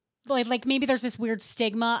weird like maybe there's this weird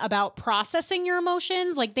stigma about processing your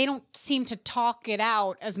emotions. Like they don't seem to talk it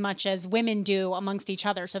out as much as women do amongst each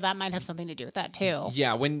other. So that might have something to do with that too.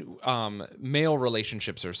 Yeah, when male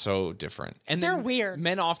relationships are so different. And They're then weird.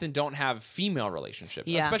 Men often don't have female relationships,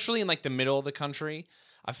 Yeah. especially in like the middle of the country.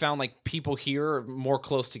 I found like people here are more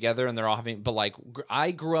close together and they're all having, but like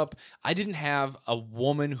I grew up, I didn't have a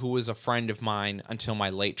woman who was a friend of mine until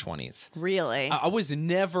my late 20s. Really? I was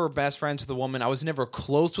never best friends with a woman. I was never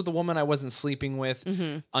close with a woman I wasn't sleeping with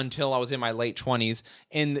until I was in my late 20s.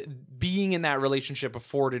 And being in that relationship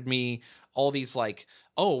afforded me all these like,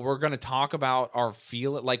 oh, we're going to talk about our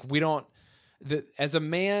feel. Like we don't, as a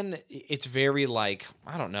man, it's very like,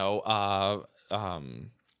 I don't know,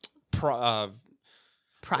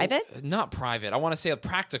 Private? Not private. I want to say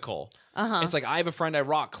practical. It's like I have a friend I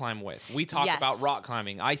rock climb with. We talk Yes. about rock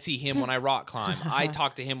climbing. I see him when I rock climb. I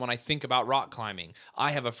talk to him when I think about rock climbing.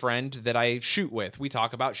 I have a friend that I shoot with. We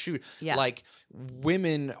talk about shoot. Yeah. Like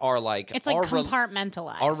women are like It's like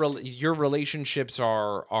compartmentalized. Your relationships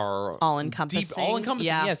are All encompassing. deep, all encompassing.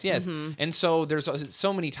 Yeah. Yes. And so there's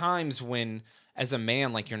so many times when, as a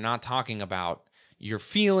man, like you're not talking about your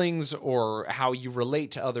feelings or how you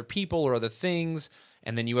relate to other people or other things.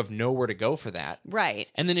 And then you have nowhere to go for that. Right.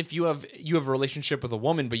 And then if you have a relationship with a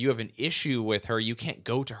woman, but you have an issue with her, you can't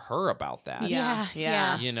go to her about that.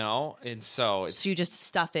 Yeah. You know? And so it's So you just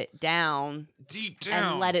stuff it down deep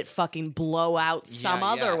down. and let it fucking blow out some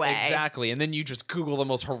other way. Exactly. And then you just Google the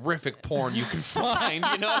most horrific porn you can find.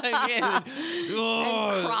 You know what I mean?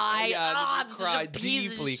 And cry. Yeah, I'm cry, such a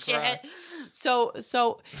piece deeply of cry. shit.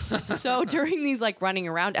 So during these like running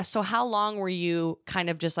around, so how long were you kind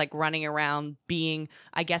of just like running around being,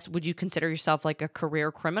 I guess, would you consider yourself like a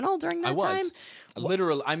career criminal during that I was. time?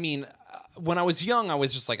 Literally, I mean, when I was young, I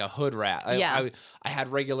was just like a hood rat. Yeah. I had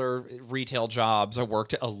regular retail jobs. I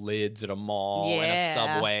worked at a Lids at a mall and a Yeah.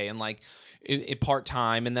 Subway and like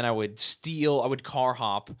part-time. And then I would car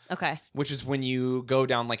hop. Okay. Which is when you go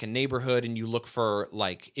down like a neighborhood and you look for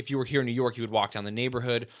like, if you were here in New York, you would walk down the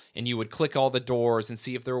neighborhood and you would click all the doors and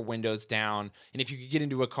see if there were windows down. And if you could get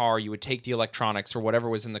into a car, you would take the electronics or whatever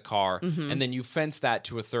was in the car and then you fence that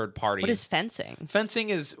to a third party. What is fencing? Fencing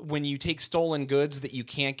is when you take stolen goods that you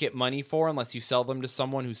can't get money for unless you sell them to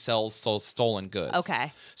someone who sells stolen goods.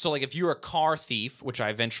 Okay. So like if you're a car thief, which I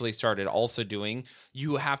eventually started also doing,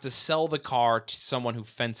 you have to sell the car to someone who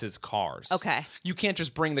fences cars. Okay. You can't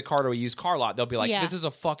just bring the car to a used car lot. They'll be like, Yeah. this is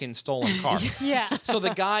a fucking stolen car. Yeah. So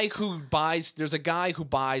there's a guy who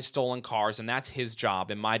buys stolen cars and that's his job.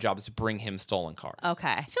 And my job is to bring him stolen cars. Okay.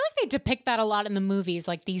 I feel like they depict that a lot in the movies,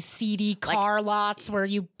 like these seedy car lots where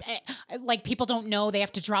like people don't know they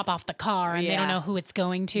have to drop off the car and they Yeah. don't know who it's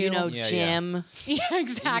going to. You know, Yeah, Jim. Yeah,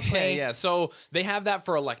 exactly. Yeah. So they have that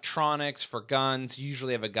for electronics, for guns. You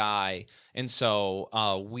usually have a guy. And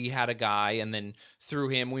so we had a guy, and then through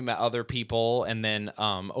him, we met other people. And then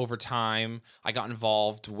over time, I got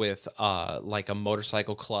involved with like a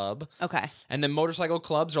motorcycle club. Okay. And then motorcycle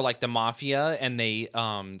clubs are like the mafia, and they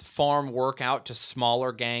farm work out to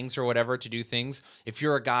smaller gangs or whatever to do things. If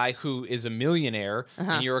you're a guy who is a millionaire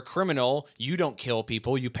and you're a criminal, you don't kill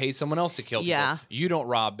people. You pay someone else to kill people. Yeah. You don't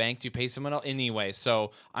rob banks. You pay someone else. Anyway,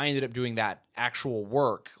 so I ended up doing that actual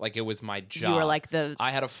work. Like it was my job. You were like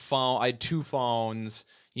I had a phone. I had 2 phones.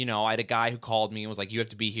 You know, I had a guy who called me and was like, you have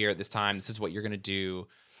to be here at this time. This is what you're going to do.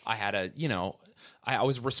 I had I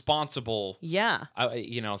was responsible. Yeah.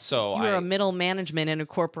 So You were a middle management in a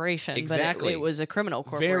corporation, Exactly. but it was a criminal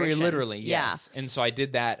corporation. Very literally, yes. Yeah. And so I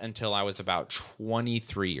did that until I was about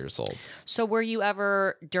 23 years old. So were you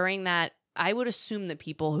ever during that? I would assume that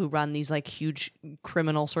people who run these like huge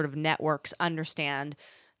criminal sort of networks understand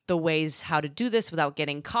the ways how to do this without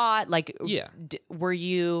getting caught. Like, Yeah. Were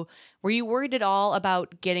you worried at all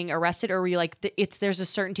about getting arrested, or were you like, there's a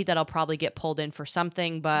certainty that I'll probably get pulled in for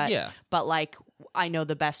something, but like I know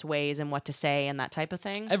the best ways and what to say and that type of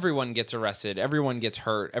thing? Everyone gets arrested. Everyone gets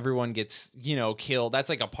hurt. Everyone gets, killed. That's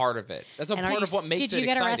like a part of it. That's a And part of what makes it exciting. Did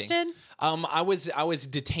you get arrested? I was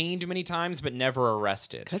detained many times, but never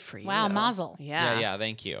arrested. Good for you. Wow, mazel. Yeah. Yeah.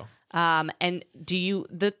 Thank you. And do you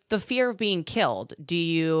the fear of being killed? Do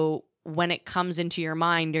you, when it comes into your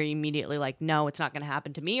mind, are you immediately like, no, it's not going to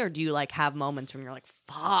happen to me, or do you like have moments when you're like,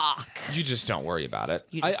 fuck? You just don't worry about it.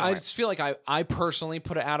 You just don't I worry. just feel like I personally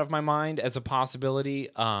put it out of my mind as a possibility.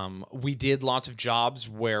 We did lots of jobs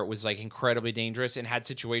where it was like incredibly dangerous and had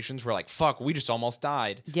situations where like, fuck, we just almost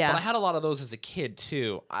died. Yeah. But I had a lot of those as a kid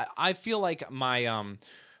too. I feel like my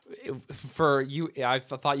for you, I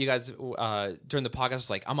thought you guys during the podcast was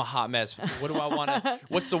like, I'm a hot mess. What do I want to?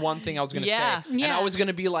 What's the one thing I was going to Yeah. say? And I was going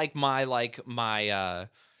to be like my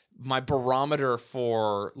my barometer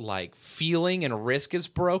for like feeling and risk is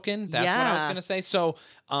broken. That's what I was gonna say. So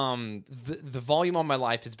the volume on my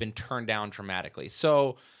life has been turned down dramatically.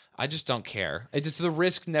 So I just don't care. The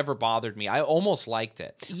risk never bothered me. I almost liked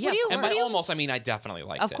it. Yeah, and by almost, I mean I definitely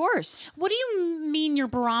liked it. Of course. What do you mean your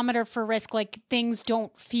barometer for risk? Like things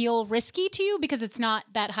don't feel risky to you because it's not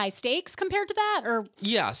that high stakes compared to that? Or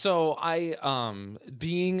yeah. So I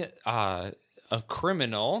being a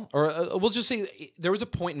criminal, or we'll just say there was a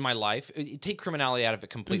point in my life, take criminality out of it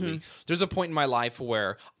completely. There's a point in my life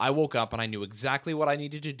where I woke up and I knew exactly what I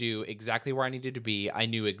needed to do, exactly where I needed to be. I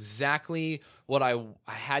knew exactly what I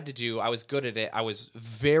had to do. I was good at it. I was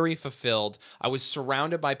very fulfilled. I was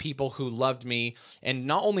surrounded by people who loved me, and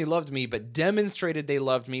not only loved me, but demonstrated they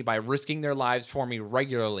loved me by risking their lives for me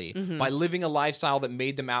regularly, by living a lifestyle that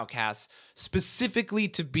made them outcasts specifically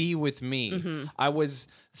to be with me.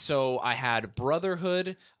 I had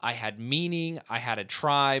brotherhood, I had meaning, I had a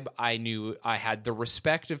tribe, I knew I had the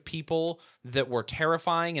respect of people that were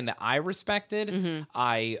terrifying and that I respected.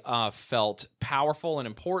 I felt powerful and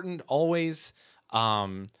important always.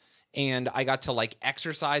 And I got to like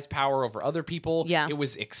exercise power over other people. Yeah. It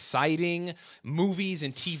was exciting. Movies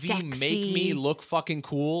and TV Sexy. make me look fucking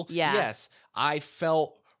cool. Yeah. Yes. I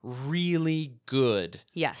felt really good.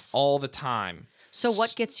 Yes. All the time. So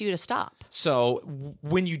what gets you to stop? So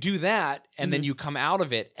when you do that and then you come out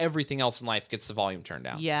of it, everything else in life gets the volume turned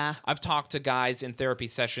down. Yeah. I've talked to guys in therapy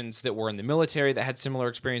sessions that were in the military that had similar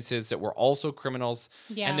experiences, that were also criminals.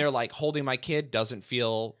 Yeah. And they're like, holding my kid doesn't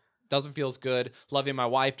feel as good. Loving my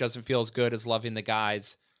wife doesn't feel as good as loving the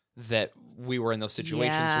guys that we were in those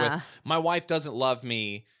situations with. My wife doesn't love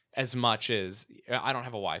me as much as I don't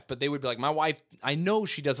have a wife, but they would be like, my wife, I know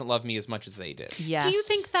she doesn't love me as much as they did. Yes. do you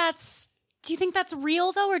think that's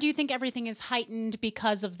real though, or do you think everything is heightened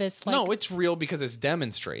because of this? Like, No, it's real because it's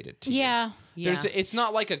demonstrated to you. yeah. It's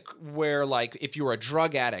not like where like if you're a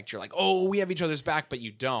drug addict, you're like, oh, we have each other's back, but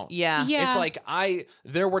you don't. Yeah. Yeah. It's like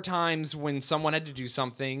there were times when someone had to do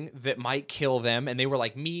something that might kill them, and they were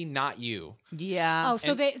like, me, not you. Yeah. Oh,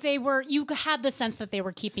 so they were. You had the sense that they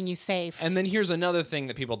were keeping you safe. And then here's another thing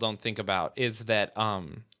that people don't think about is that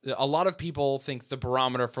a lot of people think the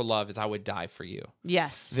barometer for love is I would die for you.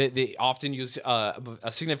 Yes. They often use a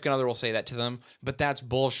significant other will say that to them, but that's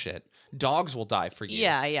bullshit. Dogs will die for you.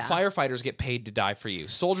 Yeah, yeah. Firefighters get paid to die for you.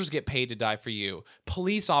 Soldiers get paid to die for you.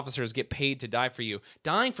 Police officers get paid to die for you.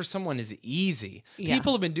 Dying for someone is easy. Yeah.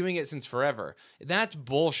 People have been doing it since forever. That's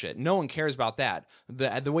bullshit. No one cares about that.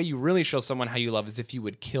 The way you really show someone how you love is if you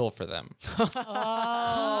would kill for them.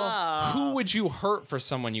 Who would you hurt for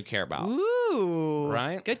someone you care about? Ooh.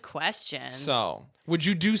 Right? Good question. So, would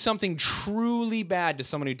you do something truly bad to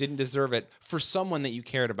someone who didn't deserve it for someone that you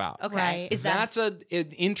cared about? Okay. Right. Is that That's an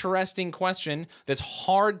interesting question that's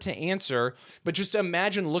hard to answer, but just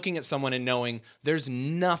imagine looking at someone and knowing there's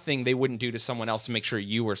nothing they wouldn't do to someone else to make sure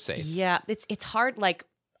you were safe. Yeah, it's hard. Like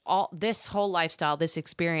all this whole lifestyle, this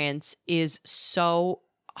experience is so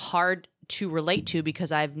hard to relate to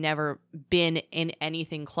because I've never been in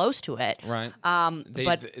anything close to it. Right.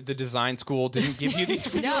 But the design school didn't give you these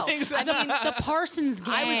feelings. I mean, the Parsons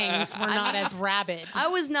gangs were not as rabid. I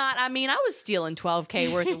was not. I mean, I was stealing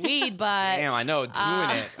 $12K worth of weed, but Damn, I know, doing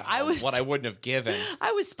it. I was what I wouldn't have given.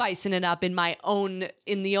 I was spicing it up in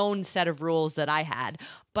the own set of rules that I had.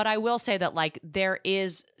 But I will say that like there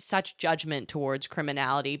is such judgment towards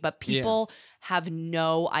criminality, but people have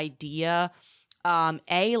no idea.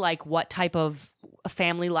 Like what type of a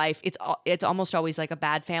family life it's almost always like a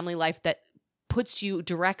bad family life that puts you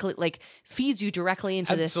directly, like feeds you directly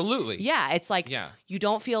into this. Absolutely. Yeah. It's like you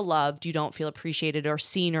don't feel loved, you don't feel appreciated or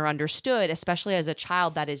seen or understood, especially as a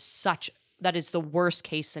child. That is the worst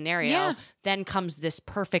case scenario. Yeah. Then comes this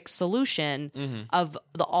perfect solution of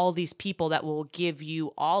all these people that will give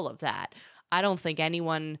you all of that. I don't think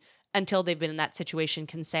anyone, until they've been in that situation,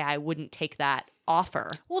 can say I wouldn't take that offer.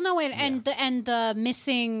 Well, no, and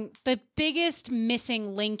the biggest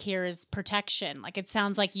missing link here is protection. Like it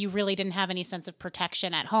sounds like you really didn't have any sense of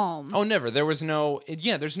protection at home. Oh, never. There was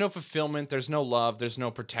there's no fulfillment. There's no love. There's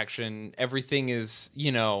no protection. Everything is,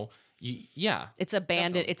 It's abandoned.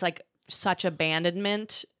 Definitely. It's like such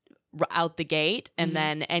abandonment out the gate. And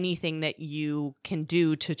then anything that you can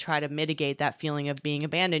do to try to mitigate that feeling of being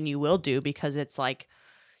abandoned, you will do, because it's like,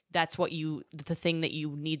 that's the thing that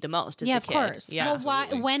you need the most as a kid. Of course. Yeah.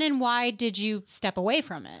 Well, when and why did you step away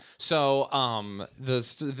from it? So,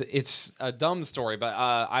 it's a dumb story,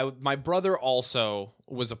 but my brother also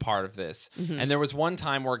was a part of this. And there was one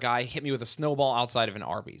time where a guy hit me with a snowball outside of an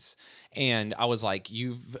Arby's. And I was like,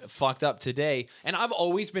 you've fucked up today. And I've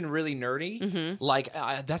always been really nerdy. Like,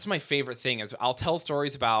 that's my favorite thing is I'll tell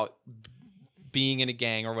stories about being in a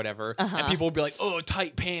gang or whatever, and people will be like, "Oh,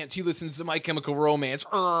 tight pants. He listens to My Chemical Romance.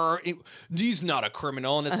 He's not a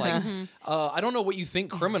criminal." And it's like, I don't know what you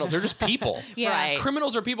think criminal. They're just people. Yeah. Right.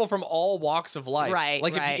 Criminals are people from all walks of life. Right,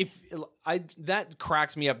 Like right. if that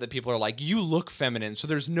cracks me up that people are like, "You look feminine, so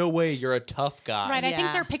there's no way you're a tough guy." Right, I think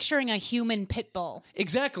Yeah. they're picturing a human pit bull.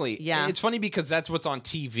 Exactly. Yeah. It's funny because that's what's on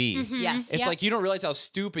TV. Yes. It's Yep. like you don't realize how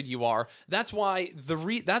stupid you are. That's why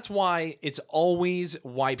that's why it's always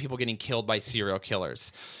white people getting killed by serial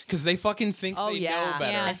killers, because they fucking think Oh they yeah. know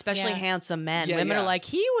better. Yeah. Especially handsome men. Yeah, Women yeah. are like,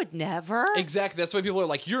 he would never. Exactly. That's why people are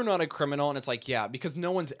like, "You're not a criminal," and it's like, yeah, because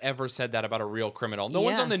no one's ever said that about a real criminal. No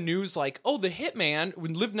one's Yeah. on the news like, "Oh, the hitman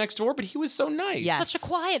lived next door, but he was so nice." Yes. Such a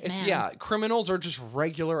quiet man. Criminals are just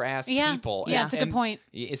regular ass Yeah. people. Yeah, it's a good point.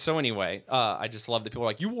 So anyway, I just love that people are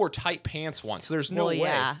like, "You wore tight pants once." There's no way.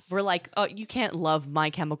 Yeah. We're like, oh, you can't love My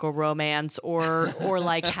Chemical Romance or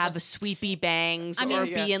like have a sweepy bangs I mean, or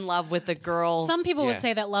yes. be in love with a girl. Some people Yeah. would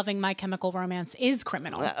say that loving My Chemical Romance is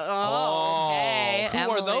criminal. oh, okay. Who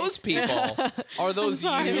are Emily. those people? Are those you?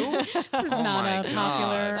 This is Oh not my a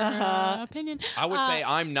popular opinion. I would say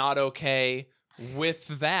I'm not okay with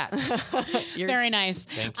that. Very nice.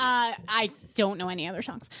 Thank you. I don't know any other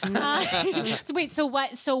songs. So wait, so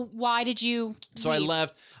what? So why did you? So I leave?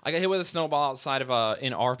 left. I got hit with a snowball outside of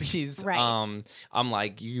in Arby's. Right. I'm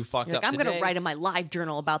like, you fucked You're up like, I'm today. gonna write in my live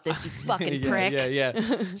journal about this, you fucking yeah, prick.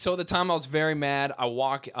 Yeah. So at the time I was very mad.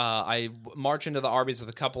 I march into the Arby's with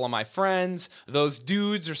a couple of my friends. Those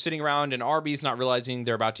dudes are sitting around in Arby's not realizing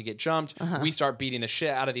they're about to get jumped. We start beating the shit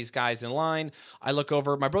out of these guys in line. I look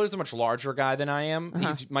over. My brother's a much larger guy than I am.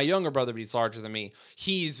 He's my younger brother, but he's larger than me.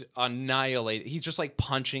 He's annihilated. He's just like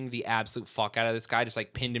punching the absolute fuck out of this guy, just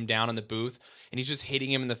like pinned him down in the booth, and he's just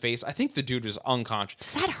hitting him in the face. I think the dude was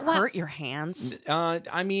unconscious. Does that hurt your hands?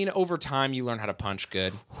 I mean, over time, you learn how to punch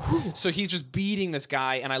good. So he's just beating this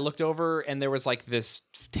guy, and I looked over, and there was like this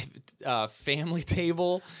family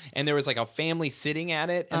table, and there was like a family sitting at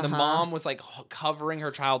it, and the mom was like covering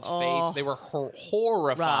her child's face. They were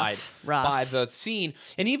horrified Rough. by the scene.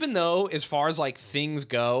 And even though, as far as like things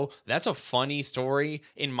go, that's a funny story,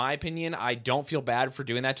 in my opinion, I don't feel bad for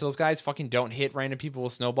doing that to those guys. Fucking don't hit random people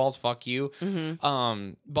with snowballs. Fuck you.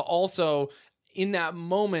 But also, in that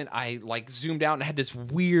moment, I like zoomed out and had this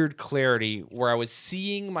weird clarity where I was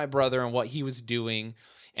seeing my brother and what he was doing,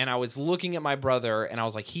 and I was looking at my brother and I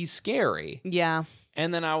was like, he's scary. Yeah.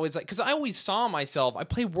 And then I was like, because I always saw myself, I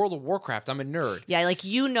play World of Warcraft, I'm a nerd. Yeah, like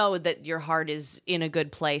you know that your heart is in a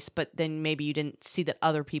good place, but then maybe you didn't see that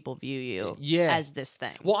other people view you as this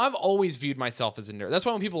thing. Well, I've always viewed myself as a nerd. That's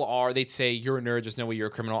why when people they'd say, you're a nerd, there's no way you're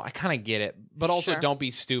a criminal. I kind of get it, but also Sure. don't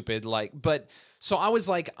be stupid. So I was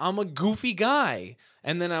like, I'm a goofy guy.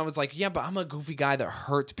 And then I was like, yeah, but I'm a goofy guy that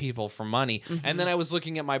hurts people for money. And then I was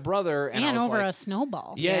looking at my brother and I was over like, a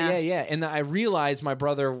snowball. Yeah. And then I realized my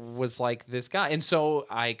brother was like this guy. And so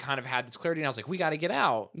I kind of had this clarity and I was like, we got to get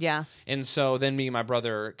out. Yeah. And so then me and my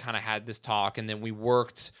brother kind of had this talk, and then we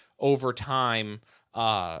worked over time,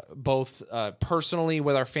 both personally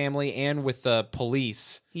with our family and with the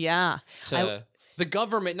police. Yeah. The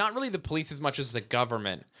government, not really the police as much as the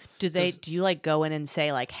government. Do you like go in and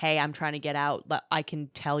say like, hey, I'm trying to get out, but I can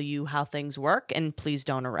tell you how things work and please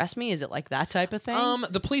don't arrest me? Is it like that type of thing?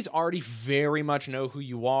 The police already very much know who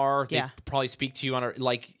you are. They probably speak to you on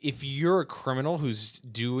if you're a criminal who's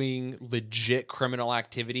doing legit criminal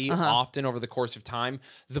activity often over the course of time,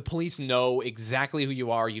 the police know exactly who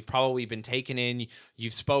you are. You've probably been taken in,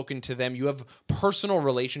 you've spoken to them, you have personal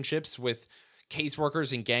relationships with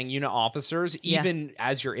caseworkers and gang unit officers, even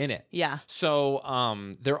as you're in it. Yeah.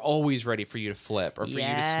 So they're always ready for you to flip or for you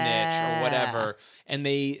to snitch or whatever. And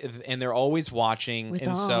they're always watching. With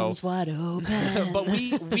and arms so wide open. but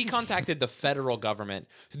we contacted the federal government.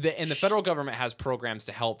 And the federal government has programs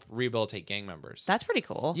to help rehabilitate gang members. That's pretty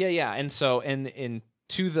cool. Yeah. And so and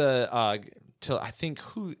to the to I think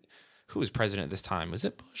who was president at this time? Was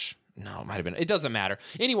it Bush? No, it might have been. It doesn't matter.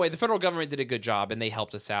 Anyway, the federal government did a good job and they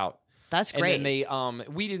helped us out. That's great. And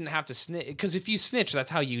then we didn't have to snitch, because if you snitch,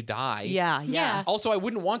 that's how you die. Yeah. Also, I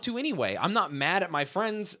wouldn't want to anyway. I'm not mad at my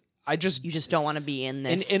friends. You just don't want to be in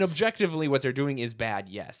this. And objectively, what they're doing is bad,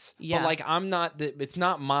 yes. Yeah. But I'm not. It's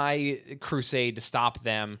not my crusade to stop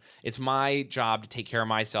them. It's my job to take care of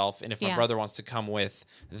myself. And if my brother wants to come with,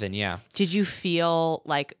 then yeah. Did you feel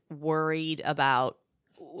like worried about,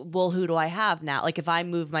 well, who do I have now? Like, if I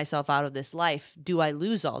move myself out of this life, do I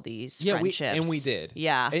lose all these friendships? We did.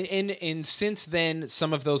 Yeah. And since then,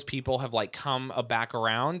 some of those people have come back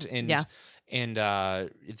around, and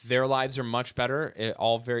their lives are much better.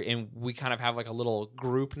 And we kind of have a little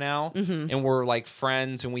group now, and we're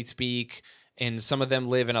friends, and we speak. and some of them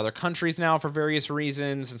live in other countries now for various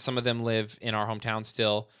reasons, and some of them live in our hometown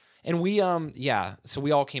still. And we, so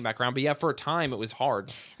we all came back around. But yeah, for a time, it was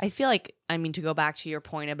hard. I feel like, I mean, to go back to your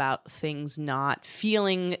point about things not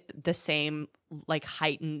feeling the same, like,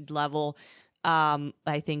 heightened level,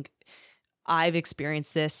 I think I've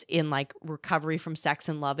experienced this in, like, recovery from sex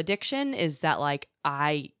and love addiction, is that, like,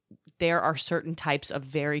 there are certain types of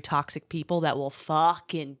very toxic people that will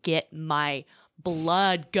fucking get my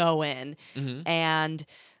blood going. Mm-hmm. And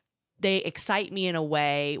they excite me in a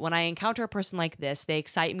way. When I encounter a person like this, they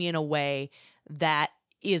excite me in a way that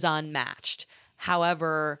is unmatched.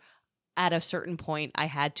 However, at a certain point, I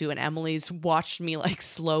had to, and Emily's watched me, like,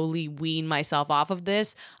 slowly wean myself off of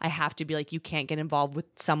this. I have to be like, you can't get involved with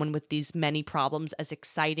someone with these many problems, as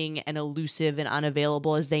exciting and elusive and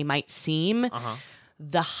unavailable as they might seem. Uh-huh.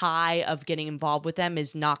 The high of getting involved with them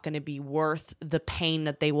is not going to be worth the pain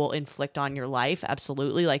that they will inflict on your life.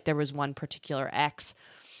 Absolutely. Like, there was one particular ex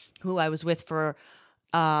who I was with for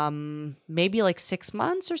maybe like 6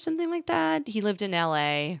 months or something like that. He lived in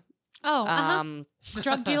LA. Oh,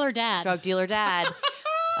 drug dealer dad. Drug dealer dad.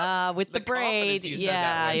 With the braid. confidence you said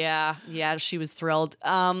that way. Yeah. She was thrilled.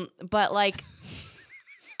 But, like,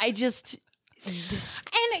 I just... And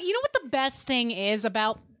you know what the best thing is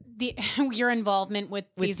about your involvement with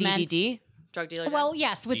these DDD? men? Drug dealer dad? Well,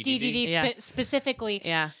 yes, with DDD specifically.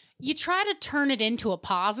 Yeah. You try to turn it into a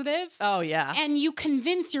positive. Oh, yeah. And you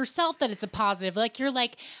convince yourself that it's a positive. Like, you're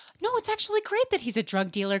like, no, it's actually great that he's a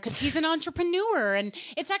drug dealer because he's an entrepreneur. And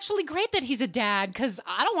it's actually great that he's a dad because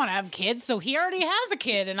I don't want to have kids. So he already has a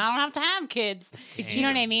kid and I don't have to have kids. Damn. Do you know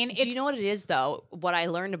what I mean? Do you know what it is, though? What I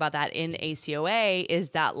learned about that in ACOA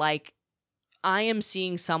is that, like, I am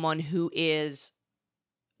seeing someone who is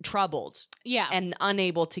troubled and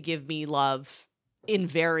unable to give me love in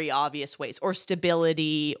very obvious ways, or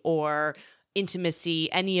stability, or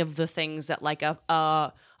intimacy, any of the things that, like,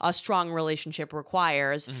 a strong relationship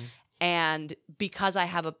requires. Mm-hmm. And because I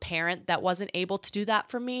have a parent that wasn't able to do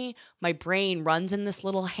that for me, my brain runs in this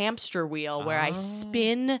little hamster wheel where I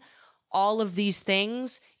spin all of these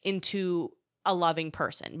things into a loving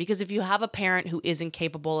person. Because if you have a parent who isn't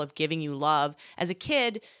capable of giving you love as a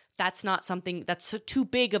kid, that's not something that's too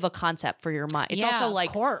big of a concept for your mind. It's also,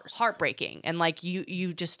 like, heartbreaking. And, like,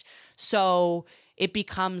 you just, so it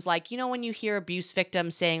becomes like, you know, when you hear abuse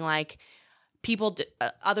victims saying, like,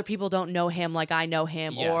 other people don't know him like I know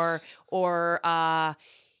him, yes. or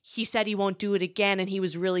he said he won't do it again and he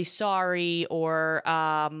was really sorry, or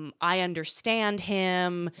I understand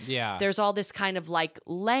him. Yeah. There's all this kind of, like,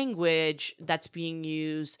 language that's being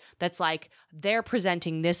used that's like, they're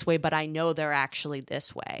presenting this way, but I know they're actually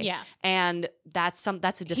this way. Yeah. And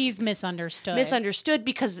he's misunderstood. Misunderstood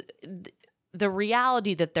because the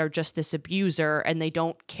reality that they're just this abuser and they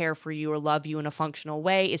don't care for you or love you in a functional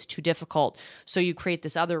way is too difficult. So you create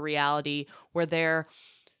this other reality where they're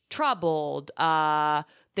troubled.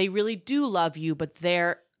 They really do love you, but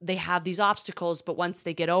they have these obstacles, but once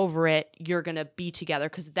they get over it, you're going to be together,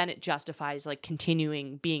 because then it justifies, like,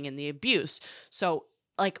 continuing being in the abuse. So,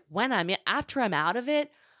 like, after I'm out of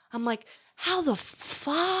it, I'm like, how the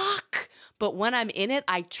fuck? But when I'm in it,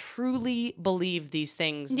 I truly believe these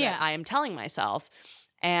things that I am telling myself.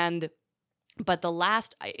 But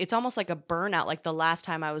it's almost like a burnout. Like, the last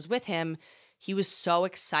time I was with him, he was so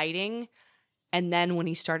exciting. And then when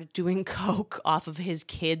he started doing coke off of his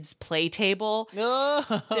kid's play table,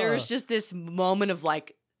 there was just this moment of,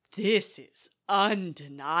 like, this is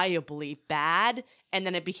undeniably bad. And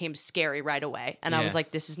then it became scary right away. And I was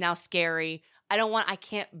like, this is now scary. I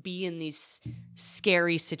can't be in these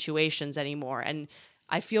scary situations anymore. And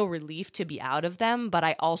I feel relief to be out of them, but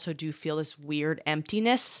I also do feel this weird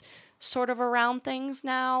emptiness sort of around things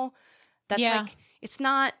now. That's like, it's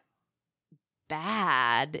not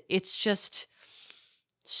bad. It's just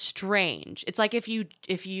strange. It's like if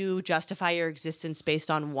you justify your existence based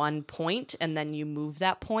on one point and then you move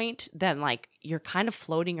that point, then, like, you're kind of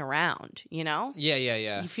floating around, you know?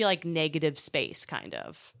 Yeah. You feel like negative space, kind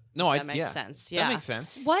of. No, that makes sense. Yeah, that makes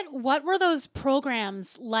sense. What were those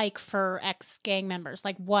programs like for ex-gang members?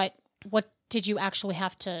 Like, what did you actually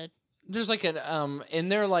have to? There's like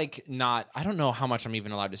and they're like not. I don't know how much I'm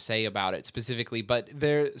even allowed to say about it specifically, but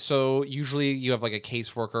so usually you have like a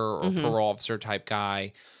caseworker or parole officer type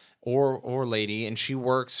guy or lady, and she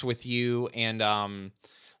works with you, and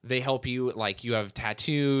they help you. Like, you have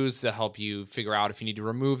tattoos to help you figure out if you need to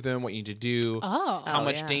remove them, what you need to do, how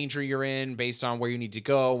much danger you're in based on where you need to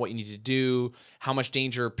go, what you need to do, how much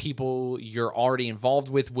danger people you're already involved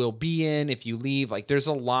with will be in if you leave. Like, there's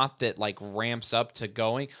a lot that, like, ramps up to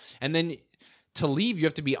going. And then to leave, you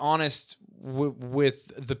have to be honest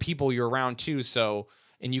with the people you're around too. So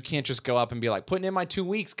and you can't just go up and be like, putting in my 2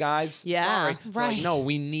 weeks, guys. Yeah. Sorry. Right. Like, no,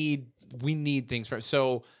 we need things for.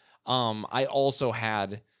 So, I also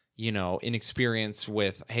had, an experience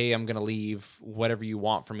with, hey, I'm gonna leave. Whatever you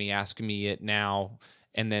want from me, ask me it now.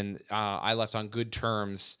 And then I left on good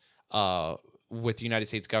terms with the United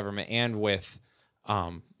States government and with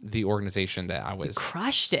the organization that I was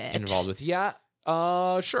Crushed it. involved with. Yeah.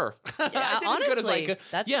 Sure. Yeah, I think as good as, honestly,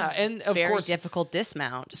 that's and of very course, difficult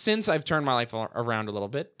dismount. since I've turned my life around a little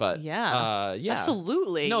bit, but Yeah. yeah,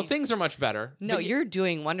 Absolutely. No, things are much better. No, But you're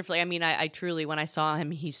doing wonderfully. I mean, I truly, when I saw him,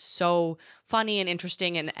 he's so funny and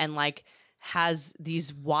interesting and like has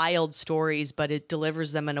these wild stories, but it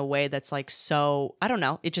delivers them in a way that's like so, I don't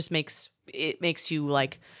know. It just makes you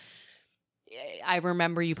like, I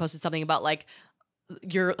remember you posted something about like,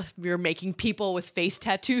 you're making people with face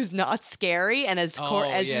tattoos not scary, and as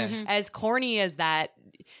as corny as that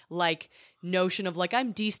like notion of like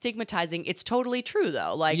I'm destigmatizing, it's totally true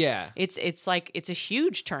though. Like it's like it's a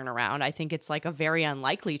huge turnaround. I think it's like a very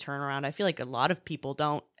unlikely turnaround. I feel like a lot of people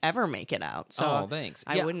don't ever make it out. So thanks.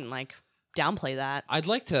 I wouldn't like downplay that. I'd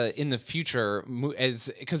like to in the future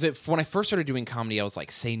because when I first started doing comedy, I was like,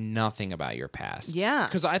 say nothing about your past. Yeah,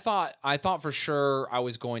 because I thought for sure I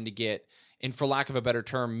was going to get, and for lack of a better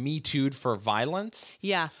term, Me Too'd for violence.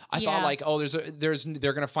 Yeah. I thought like, oh, they're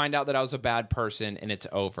going to find out that I was a bad person and it's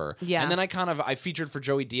over. Yeah. And then I featured for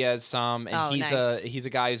Joey Diaz some, and he's a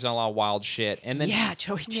guy who's done a lot of wild shit. And then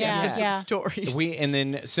Joey Diaz has some stories. And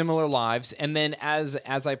then similar lives. And then as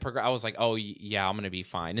I progressed, I was like, oh yeah, I'm going to be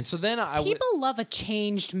fine. And so then people love a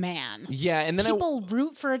changed man. Yeah, and then people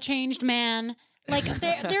root for a changed man. Like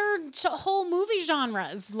there are whole movie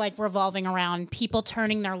genres like revolving around people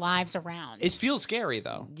turning their lives around. It feels scary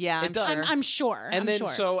though. Yeah, it does. I'm sure. And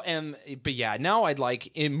but yeah, now I'd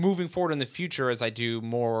like moving forward in the future as I do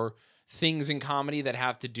more things in comedy that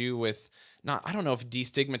have to do with I don't know if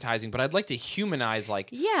destigmatizing, but I'd like to humanize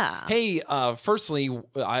hey, firstly,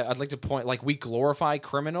 I'd like to point we glorify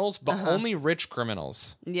criminals, but only rich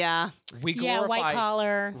criminals. Yeah. We glorify white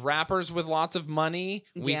collar rappers with lots of money.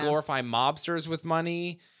 We glorify mobsters with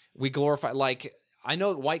money. We glorify I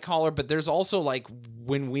know white collar, but there's also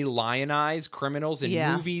when we lionize criminals in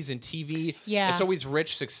movies and TV, it's always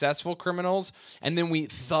rich, successful criminals, and then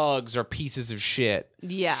thugs are pieces of shit.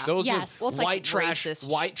 Yeah, those are white trash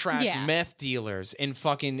meth dealers and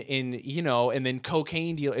fucking and then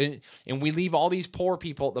cocaine dealers, and we leave all these poor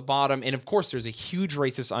people at the bottom. And of course, there's a huge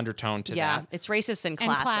racist undertone to that. Yeah, it's racist and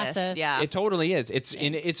classist. Yeah, it totally is.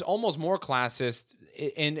 It's almost more classist.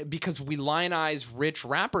 And because we lionize rich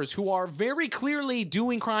rappers who are very clearly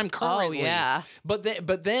doing crime currently. Oh, yeah.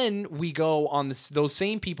 But then we go on those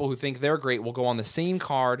same people who think they're great will go on the same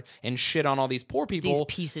card and shit on all these poor people. These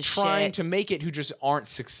pieces of trying shit. to make it who just aren't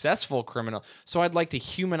successful criminal. So I'd like to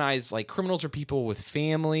humanize criminals are people with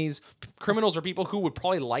families. Criminals are people who would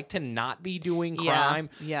probably like to not be doing crime.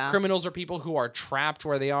 Yeah. Criminals are people who are trapped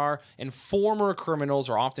where they are. And former criminals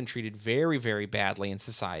are often treated very, very badly in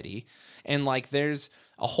society. And there's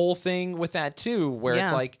a whole thing with that too, where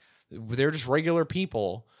it's they're just regular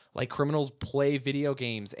people. Criminals play video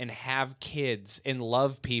games and have kids and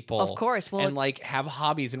love people. Of course. And have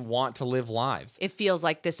hobbies and want to live lives. It feels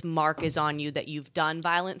like this mark is on you that you've done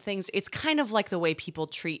violent things. It's kind of like the way people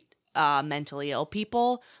treat mentally ill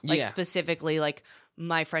people. Specifically,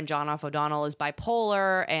 my friend John F. O'Donnell is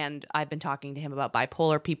bipolar, and I've been talking to him about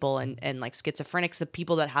bipolar people and schizophrenics, the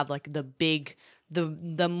people that have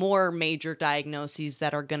the more major diagnoses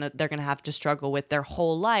that they're gonna have to struggle with their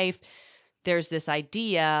whole life. There's this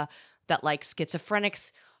idea that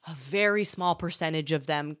schizophrenics, a very small percentage of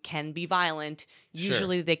them can be violent.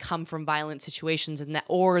 Usually they come from violent situations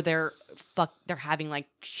or they're having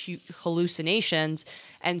hallucinations.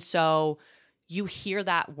 And so you hear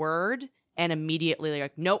that word and immediately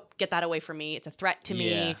nope, get that away from me. It's a threat to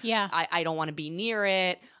me. Yeah. I don't want to be near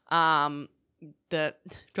it. The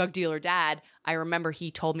drug dealer dad, I remember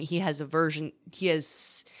he told me he has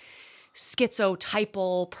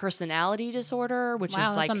schizotypal personality disorder, which is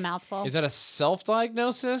that's a mouthful. Is that a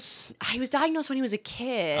self-diagnosis? He was diagnosed when he was a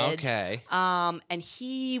kid. Okay. And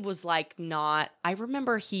he was not, I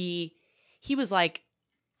remember he was I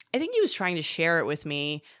think he was trying to share it with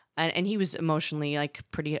me. And he was emotionally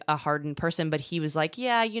pretty a hardened person, but he was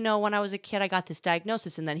yeah, when I was a kid, I got this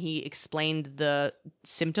diagnosis, and then he explained the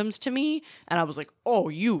symptoms to me, and I was oh,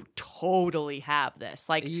 you totally have this.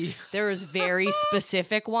 There was very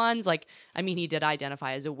specific ones. He did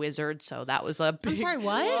identify as a wizard, so that was a big... I'm sorry,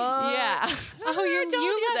 what? Yeah. Oh,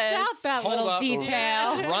 you left out that little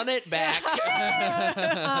detail. Run it back.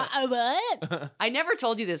 What? I never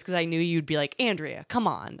told you this because I knew you'd be Andrea, come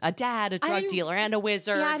on, a dad, a drug dealer, and a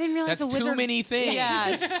wizard. Yeah, I didn't realize That's a wizard. too many things.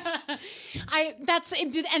 Yes.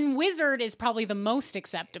 And wizard is probably the most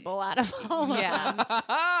acceptable out of all of them.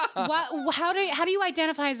 How do you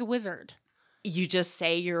identify as a wizard? You just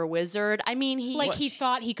say you're a wizard. I mean, He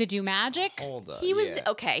thought he could do magic. Hold on. He was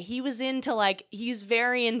okay. He was he's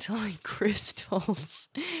very into like crystals,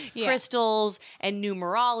 crystals and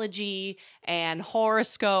numerology and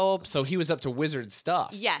horoscopes. So he was up to wizard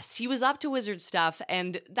stuff. Yes, he was up to wizard stuff,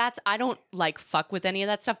 and I don't like fuck with any of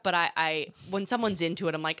that stuff. But I when someone's into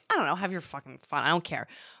it, I'm like, I don't know, have your fucking fun. I don't care.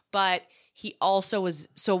 But he also was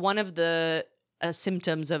one of the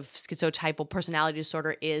symptoms of schizotypal personality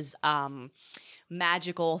disorder is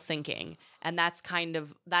magical thinking, and that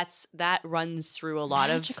runs through a lot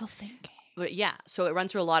magical thinking. But yeah, so it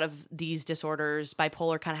runs through a lot of these disorders.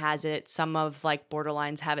 Bipolar kind of has it. Some of like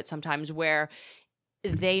borderlines have it sometimes, where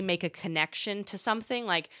they make a connection to something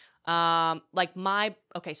like my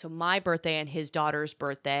birthday and his daughter's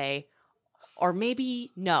birthday. Or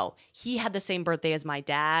maybe no, he had the same birthday as my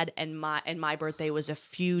dad, and my birthday was a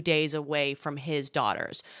few days away from his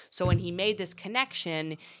daughter's. So when he made this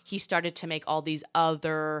connection, he started to make all these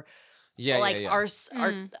other our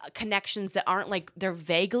connections that aren't like, they're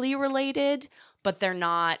vaguely related, but they're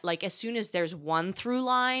not like, as soon as there's one through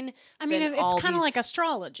line. I mean, it's kind of like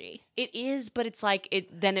astrology. It is, but it's like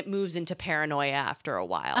then it moves into paranoia after a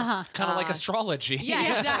while. Kind of like astrology.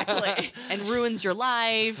 Yeah, exactly. And ruins your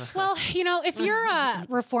life. Well, if you're a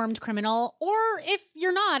reformed criminal, or if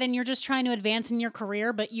you're not and you're just trying to advance in your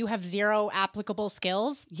career, but you have zero applicable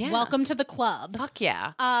skills, welcome to the club. Fuck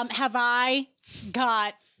yeah. Have I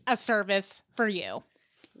got a service for you?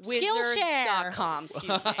 Wizards.com.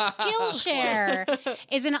 Skillshare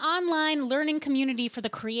is an online learning community for the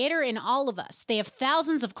creator in all of us. They have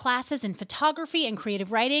thousands of classes in photography and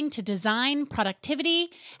creative writing to design, productivity,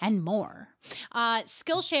 and more.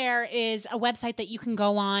 Skillshare is a website that you can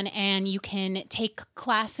go on and you can take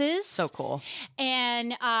classes. So cool.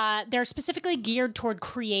 And they're specifically geared toward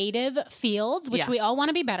creative fields, which we all want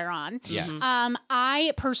to be better on. Yes.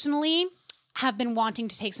 I personally have been wanting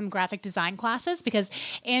to take some graphic design classes because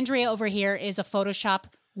Andrea over here is a Photoshop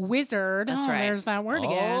wizard. That's right. There's that word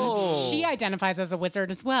again. She identifies as a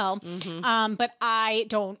wizard as well. But I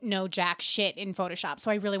don't know jack shit in Photoshop.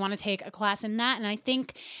 So I really want to take a class in that. And I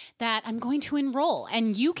think that I'm going to enroll.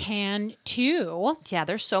 And you can too. Yeah,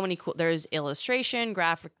 there's so many cool. There's illustration,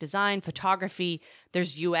 graphic design, photography.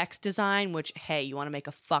 There's UX design, which, hey, you want to make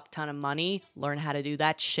a fuck ton of money? Learn how to do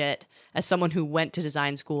that shit. As someone who went to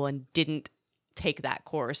design school and didn't take that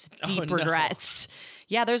course, deep regrets.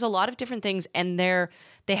 Yeah, there's a lot of different things, and they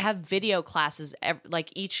have video classes. Like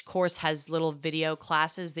each course has little video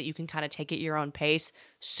classes that you can kind of take at your own pace.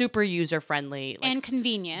 Super user friendly and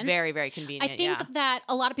convenient. Very, very convenient. I think that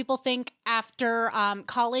a lot of people think after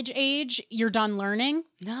college age you're done learning.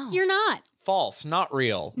 No, you're not. False, not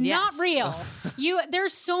real. Not real.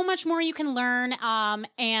 There's so much more you can learn,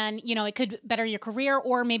 and it could better your career,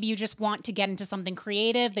 or maybe you just want to get into something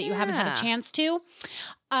creative that you haven't had a chance to.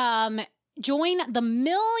 Join the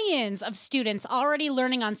millions of students already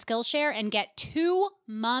learning on Skillshare and get 2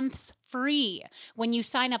 months free when you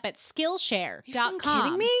sign up at Skillshare.com. You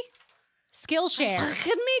kidding me? Skillshare. Are you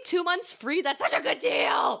kidding me? 2 months free? That's such a good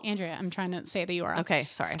deal. Andrea, I'm trying to say the URL. Okay,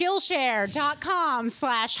 sorry.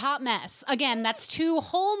 Skillshare.com/hotmess. Again, that's 2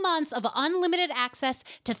 whole months of unlimited access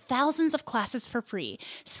to thousands of classes for free.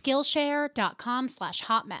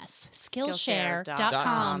 Skillshare.com/hotmess.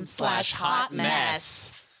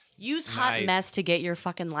 Skillshare.com/hotmess. Use Hot Mess to get your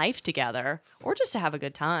fucking life together, or just to have a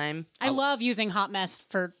good time. I love using Hot Mess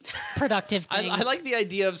for productive things. I like the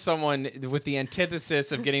idea of someone with the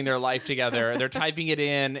antithesis of getting their life together. They're typing it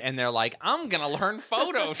in, and they're like, I'm going to learn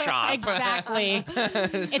Photoshop. Exactly.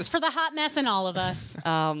 It's for the hot mess in all of us.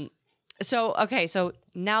 So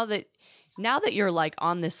now that you're like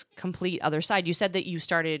on this complete other side, you said that you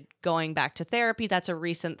started going back to therapy. That's a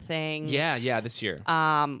recent thing. Yeah, this year.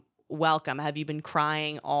 Welcome. Have you been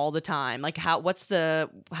crying all the time? Like what's the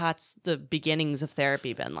beginnings of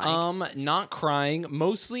therapy been like? Not crying,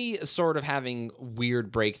 mostly sort of having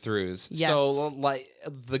weird breakthroughs. Yes. So like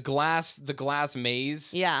the glass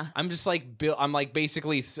maze. Yeah. I'm just like I'm like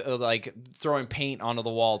basically like throwing paint onto the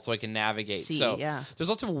wall so I can navigate. There's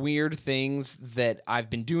lots of weird things that I've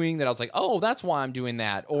been doing that I was like, oh, that's why I'm doing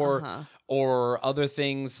that. Or other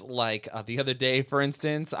things like the other day, for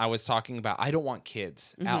instance, I was talking about I don't want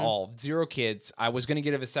kids at all. 0 kids. I was going to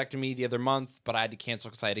get a vasectomy the other month, but I had to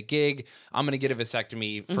cancel because I had a gig. I'm going to get a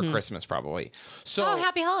vasectomy for Christmas probably. So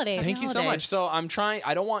happy holidays. Thank you so much. So I'm trying.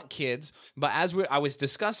 I don't want kids, but as I was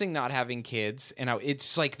discussing not having kids, and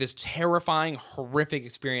it's like this terrifying, horrific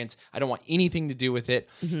experience. I don't want anything to do with it.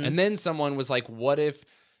 And then someone was like, what if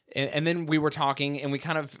And then we were talking, and we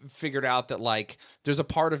kind of figured out that, like, there's a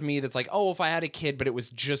part of me that's like, oh, if I had a kid, but it was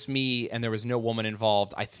just me and there was no woman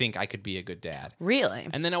involved, I think I could be a good dad. Really?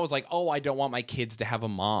 And then I was like, oh, I don't want my kids to have a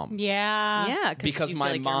mom. Yeah. Yeah, Because you my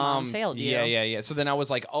feel like your mom failed you. Yeah. So then I was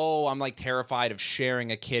like, oh, I'm like terrified of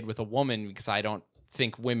sharing a kid with a woman because I don't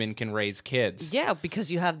think women can raise kids. Yeah,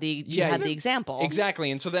 because you have the example.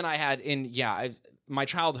 Exactly. And so then I had my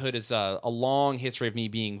childhood is a long history of me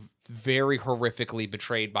being very horrifically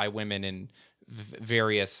betrayed by women in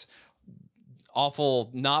various awful,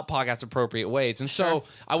 not podcast appropriate ways. And so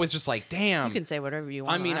I was just like, damn. You can say whatever you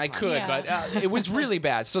want. I mean, I could, but it was really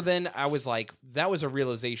bad. So then I was like, that was a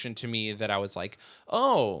realization to me that I was like,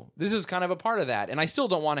 oh, this is kind of a part of that. And I still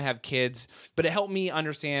don't want to have kids, but it helped me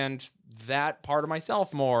understand that part of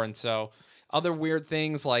myself more. And so other weird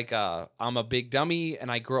things like I'm a big dummy and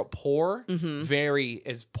I grew up poor, very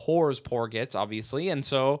as poor gets, obviously. And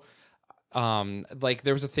so like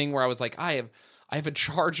there was a thing where I was like, I have a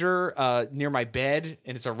charger near my bed,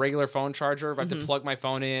 and it's a regular phone charger. But I have to plug my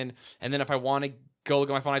phone in, and then if I want to go look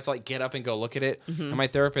at my phone, I have to like get up and go look at it. And my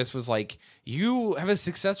therapist was like, "You have a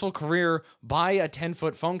successful career. Buy a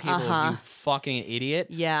 10-foot phone cable, you fucking idiot."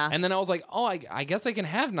 Yeah. And then I was like, "Oh, I guess I can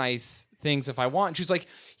have nice things if I want." And she's like,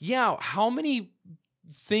 "Yeah, how many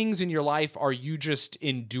things in your life are you just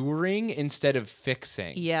enduring instead of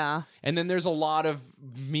fixing?" Yeah. And then there's a lot of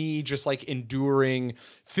me just like enduring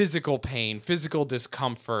physical pain, physical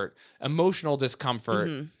discomfort, emotional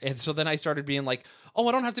discomfort. And so then I started being like, oh,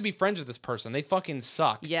 I don't have to be friends with this person. They fucking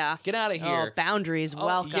suck. Yeah. Get out of here. Oh, boundaries,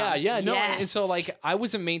 welcome. Yeah. No. Yes. And so like I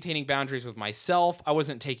wasn't maintaining boundaries with myself. I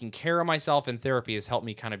wasn't taking care of myself. And therapy has helped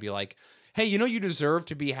me kind of be like, hey, you know, you deserve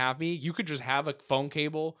to be happy. You could just have a phone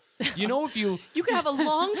cable. You know, if you You could have a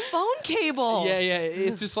long phone cable. Yeah.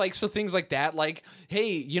 It's just like, so things like that. Like,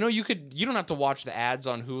 hey, you know, you don't have to watch the ads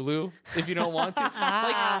on Hulu if you don't want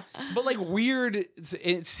to. But like weird,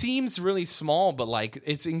 it seems really small, but like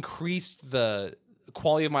it's increased the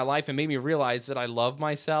quality of my life and made me realize that I love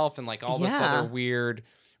myself and like all this other weird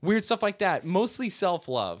stuff like that. Mostly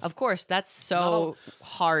self-love. Of course, that's so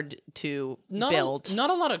hard to build.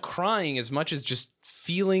 Not a lot of crying as much as just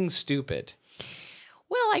feeling stupid.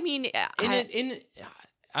 Well, I mean, I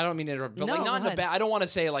don't mean to interrupt, but No, like not go in a ahead. bad. I don't want to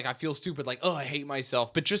say like I feel stupid, like oh I hate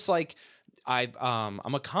myself, but just like I'm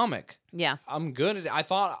a comic. yeah. I'm good at it.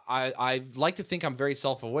 I like to think I'm very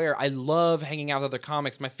self-aware. I love hanging out with other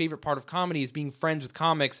comics. My favorite part of comedy is being friends with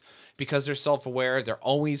comics because they're self-aware. They're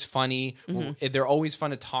always funny. They're always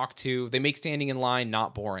fun to talk to. They make standing in line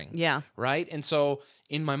not boring. Yeah. Right? And so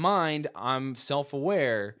in my mind, I'm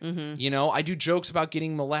self-aware. You know, I do jokes about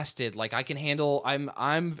getting molested. Like I can handle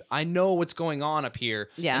I know what's going on up here.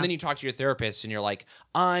 Yeah. And then you talk to your therapist and you're like,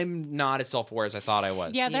 I'm not as self-aware as I thought I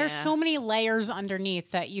was. Yeah, there's Yeah. so many layers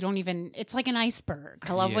underneath that you don't even, it's like an iceberg.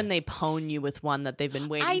 I love when they pone you with one that they've been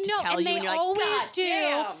waiting I to know, tell and you, they and you're always like, God do.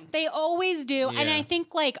 damn. They always do. And Yeah. I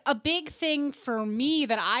think like a big thing for me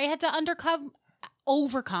that I had to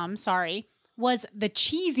overcome, was the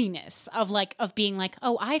cheesiness of being like,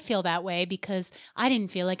 oh, I feel that way because I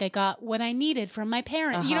didn't feel like I got what I needed from my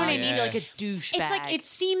parents. You know what I You mean? feel like a douchebag. It's like it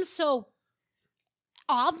seems so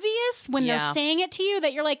obvious when Yeah. they're saying it to you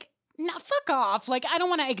that you're like, no, fuck off. Like, I don't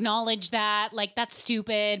want to acknowledge that. Like, that's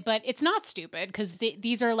stupid, but it's not stupid because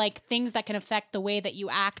these are like things that can affect the way that you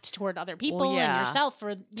act toward other people yeah. and yourself for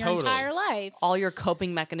your Totally. entire life. all your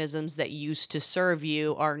coping mechanisms that used to serve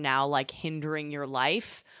you are now like hindering your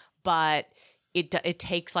life, but it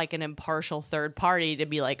takes like an impartial third party to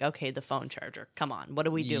be like, okay, the phone charger, come on, what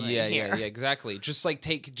are we doing here? Yeah, exactly. Just like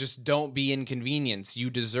just don't be inconvenienced. You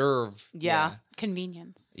deserve. Yeah.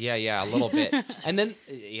 Convenience. Yeah, a little bit. And then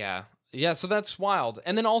yeah, so that's wild.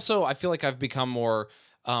 And then also I feel like I've become more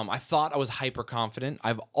I thought I was hyper confident.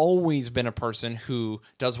 I've always been a person who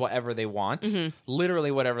does whatever they want,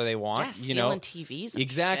 literally whatever they want. Yeah, you know, stealing TVs and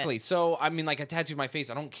exactly. shit. So I mean, like I tattooed my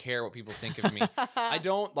face. I don't care what people think of me. I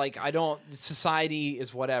don't. Society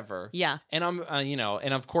is whatever. Yeah. And I'm,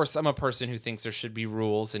 and of course I'm a person who thinks there should be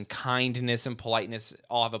rules and kindness and politeness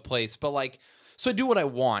all have a place. But like, so I do what I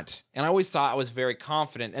want, and I always thought I was very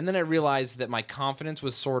confident, and then I realized that my confidence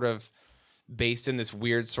was sort of based in this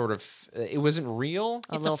weird sort of it wasn't real.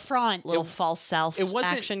 It's a front. Little false self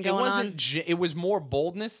action going on. It was more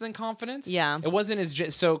boldness than confidence. Yeah. It wasn't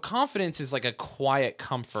so confidence is like a quiet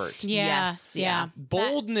comfort. Yeah. Yes, yeah.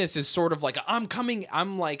 Boldness is sort of like I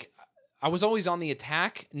was always on the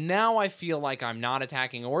attack. Now I feel like I'm not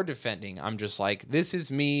attacking or defending. I'm just like, this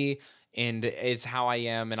is me and it's how I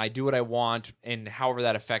am and I do what I want, and however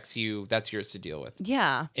that affects you, that's yours to deal with.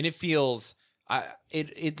 Yeah. And it feels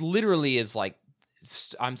it literally is like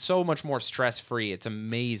I'm so much more stress free. It's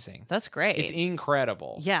amazing. That's great. It's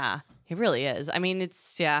incredible. Yeah, it really is. I mean,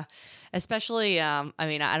 especially, I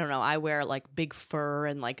mean, I don't know. I wear like big fur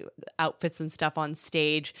and like outfits and stuff on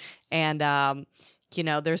stage. And,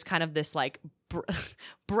 there's kind of this like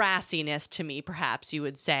brassiness to me, perhaps you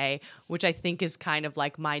would say, which I think is kind of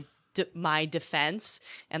like my defense.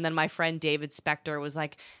 And then my friend David Spector was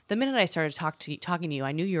like, the minute I started talking to you,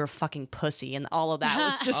 I knew you were a fucking pussy, and all of that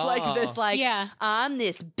was just like this, like, I'm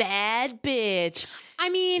this bad bitch. I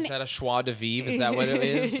mean, is that a joie de vivre? Is that what it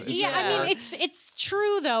is? I mean, it's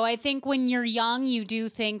true though. I think when you're young, you do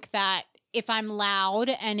think that if I'm loud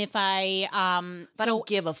and if I don't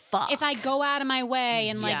give a fuck, if I go out of my way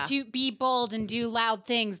and like be bold and do loud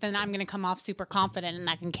things, then I'm gonna come off super confident, and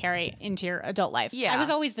that can carry into your adult life. Yeah, I was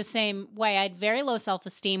always the same way. I had very low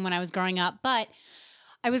self-esteem when I was growing up, but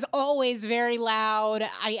I was always very loud.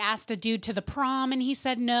 I asked a dude to the prom and he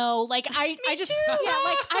said no. Like I just too. Yeah,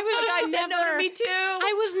 like I was just said never no to me too.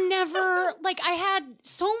 I was never like, I had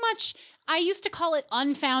so much, I used to call it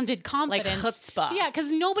unfounded confidence. Like chutzpah. Yeah,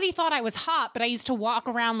 because nobody thought I was hot, but I used to walk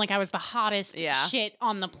around like I was the hottest shit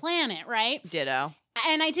on the planet, right? Ditto.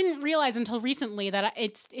 And I didn't realize until recently that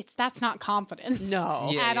that's not confidence.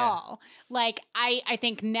 No. At all. Like I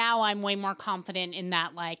think now I'm way more confident in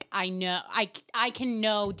that, like I know I can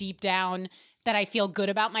know deep down that I feel good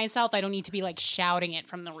about myself. I don't need to be like shouting it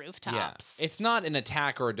from the rooftops. Yeah. It's not an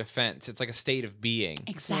attack or a defense. It's like a state of being.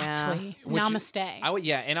 Exactly. Yeah. Namaste.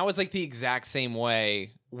 And I was like the exact same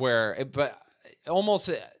way but almost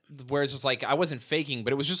where it's just like I wasn't faking,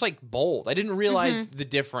 but it was just like bold. I didn't realize the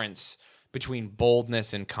difference between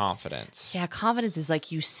boldness and confidence. Yeah, confidence is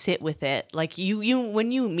like you sit with it. Like you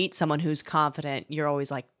when you meet someone who's confident, you're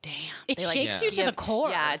always like, damn. It shakes you to the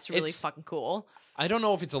core. Yeah, it's really fucking cool. I don't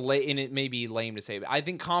know if it's and it may be lame to say, but I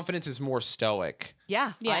think confidence is more stoic.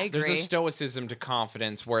 Yeah, I agree. There's a stoicism to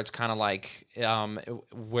confidence where it's kind of like,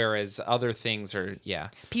 whereas other things are,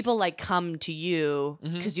 people like come to you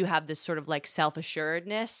because you have this sort of like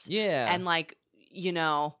self-assuredness. Yeah. And like,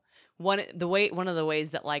 one of the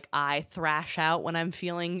ways that like I thrash out when I'm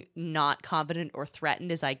feeling not confident or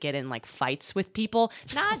threatened is I get in like fights with people.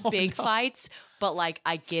 Not big fights, but like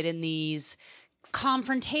I get in these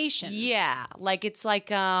confrontations. Yeah, like it's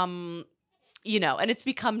like and it's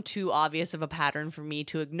become too obvious of a pattern for me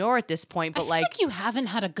to ignore at this point. But I feel like you haven't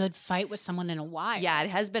had a good fight with someone in a while. Yeah, it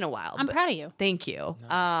has been a while. I'm proud of you. Thank you.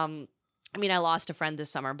 Nice. I mean, I lost a friend this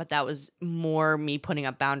summer, but that was more me putting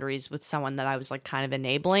up boundaries with someone that I was like kind of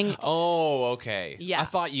enabling. Oh, okay. Yeah. I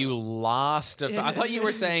thought you lost. I thought you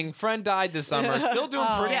were saying friend died this summer. Still doing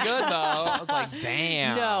pretty good though. I was like,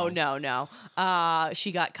 damn. No.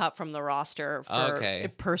 She got cut from the roster for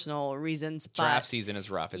personal reasons. Draft season is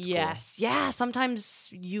rough. It's cool. Yeah. Sometimes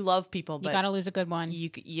you love people, but you got to lose a good one. You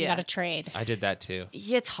got to trade. I did that too.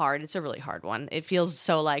 Yeah, it's hard. It's a really hard one. It feels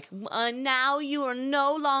so like now you are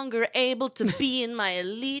no longer able to be in my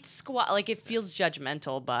elite squad. Like it feels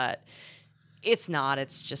judgmental, but it's not.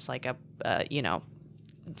 It's just like a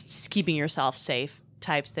just keeping yourself safe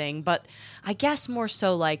type thing. But I guess more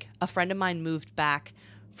so like a friend of mine moved back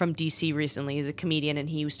from DC recently. He's a comedian and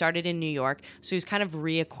he started in New York, so he's kind of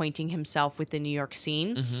reacquainting himself with the New York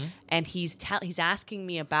scene. And he's asking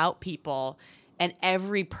me about people, and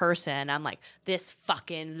every person I'm like, this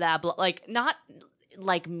fucking blah blah, like not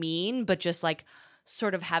like mean, but just like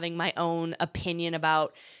sort of having my own opinion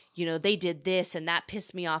about, they did this and that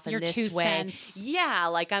pissed me off in Your this 2 way. cents. Yeah,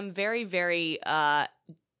 like I'm very, very I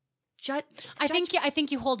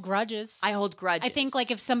think you hold grudges. I hold grudges. I think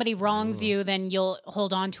like if somebody wrongs you, then you'll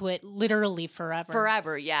hold on to it literally forever.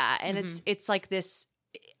 Forever, yeah. And it's like this,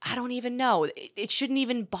 I don't even know. It shouldn't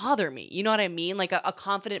even bother me. You know what I mean? Like a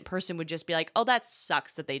confident person would just be like, oh, that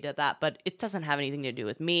sucks that they did that, but it doesn't have anything to do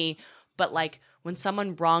with me. But like when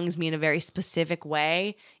someone wrongs me in a very specific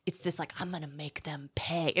way, it's this like, I'm going to make them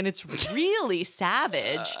pay. And it's really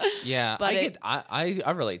savage. Yeah. But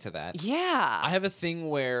I relate to that. Yeah. I have a thing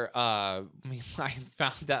where I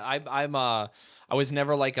found that I was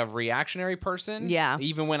never like a reactionary person. Yeah.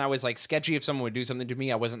 Even when I was like sketchy, if someone would do something to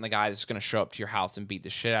me, I wasn't the guy that's going to show up to your house and beat the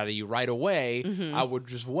shit out of you right away. I would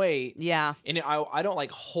just wait. Yeah. And I don't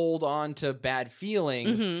like hold on to bad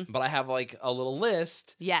feelings, but I have like a little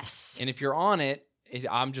list. Yes. And if you're on it,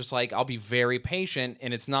 I'm just like, I'll be very patient.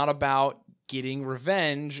 And it's not about getting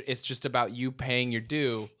revenge. It's just about you paying your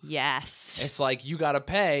due. Yes. It's like, you got to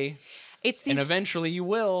pay. And eventually you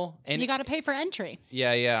will. And you got to pay for entry.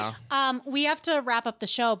 Yeah. We have to wrap up the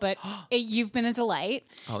show, but you've been a delight.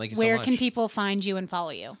 Oh, thank you Where so much. can people find you and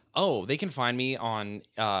follow you? Oh, they can find me on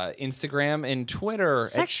Instagram and Twitter.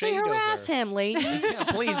 Sexually at harass him, ladies. Yeah,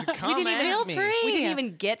 please come at feel me. free. We didn't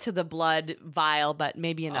even get to the blood vial, but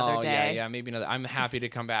maybe another day. Yeah, maybe another. I'm happy to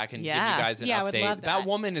come back and give you Yeah. guys an Yeah, I would update. love that.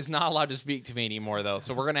 Woman is not allowed to speak to me anymore, though,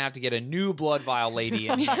 so we're gonna have to get a new blood vial lady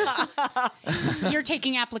in here. You're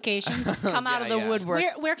taking applications. Come out of the woodwork.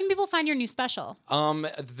 Where can people find your new special?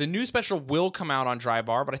 The new special will come out on Dry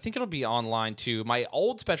Bar, but I think it'll be online too. My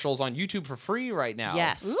old special is on YouTube for free right now.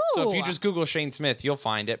 Yes. So if you Ooh. just Google Shayne Smith, you'll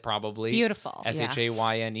find it probably. Beautiful.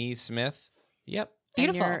 Shayne Smith. Yep.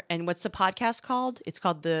 Beautiful. And what's the podcast called? It's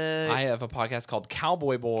called the I have a podcast called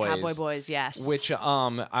Cowboy Boys. Cowboy Boys. Yes. Which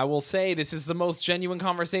I will say this is the most genuine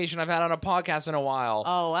conversation I've had on a podcast in a while.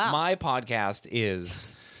 Oh, wow. My podcast is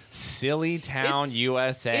Silly Town It's-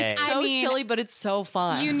 USA. It's so I mean, silly, but it's so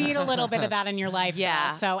fun. You need a little bit of that in your life. Yeah,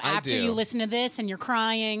 though. So I after do. you listen to this and you're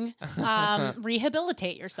crying,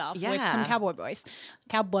 rehabilitate yourself with Yeah. some Cowboy Boys.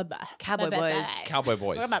 Cowboy Boys. Cowboy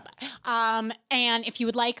Boys. And if you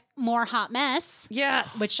would like more Hot Mess,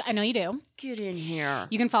 Yes. which I know you do, Get in here.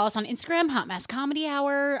 you can follow us on Instagram, Hot Mess Comedy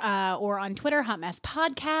Hour, or on Twitter, Hot Mess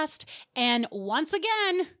Podcast. And once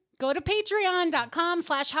again, go to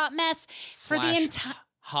patreon.com/Hot Mess for the entire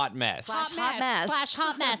Hot Mess. Hot Mess.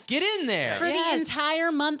 Hot Mess. Get in there. For the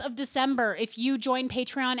entire month of December, if you join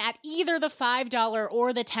Patreon at either the $5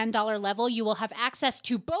 or the $10 level, you will have access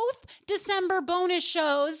to both December bonus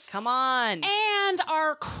shows Come on. and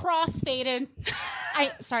our cross-faded.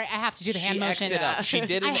 I have to do the hand She motion. X'd it up. She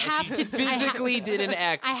did. I have she to physically did an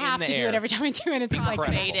X. I have in to the do air. it every time I do it. It's like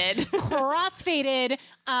Cross-faded. cross-faded.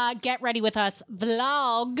 Get ready with us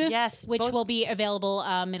vlog. Yes, which both- will be available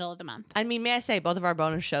middle of the month. I mean, may I say, both of our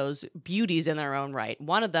bonus shows, beauties in their own right.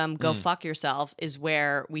 One of them, Go Fuck Yourself, is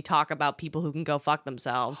where we talk about people who can go fuck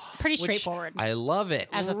themselves. Pretty which straightforward. I love it.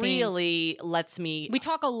 As a theme. really lets me We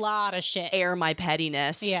talk a lot of shit. air my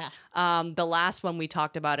pettiness. Yeah. The last one we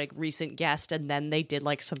talked about a recent guest, and then they did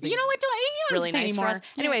like something. You know what? You don't Really say nice anymore. for us.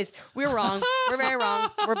 Anyways, we're wrong. We're very wrong.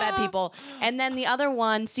 We're bad people. And then the other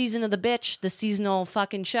one, Season of the Bitch, the seasonal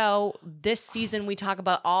fucking show. This season, we talk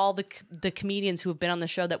about all the comedians who have been on the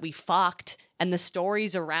show that we fucked and the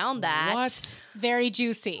stories around that. What? Very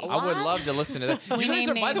juicy. I would love to listen to that. We You guys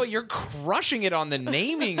name are, by the way, names. you're crushing it on the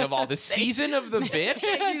naming of all the season of the bitch.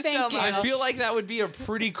 Thank you. I feel like that would be a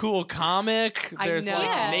pretty cool comic. I There's know. like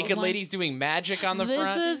Yeah. naked Like- ladies doing magic on the This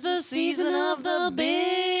front. is the season of the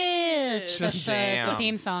bitch. That's the Damn.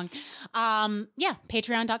 theme song.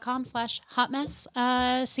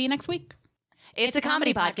 Patreon.com/hotmess. See you next week. It's a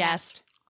comedy podcast.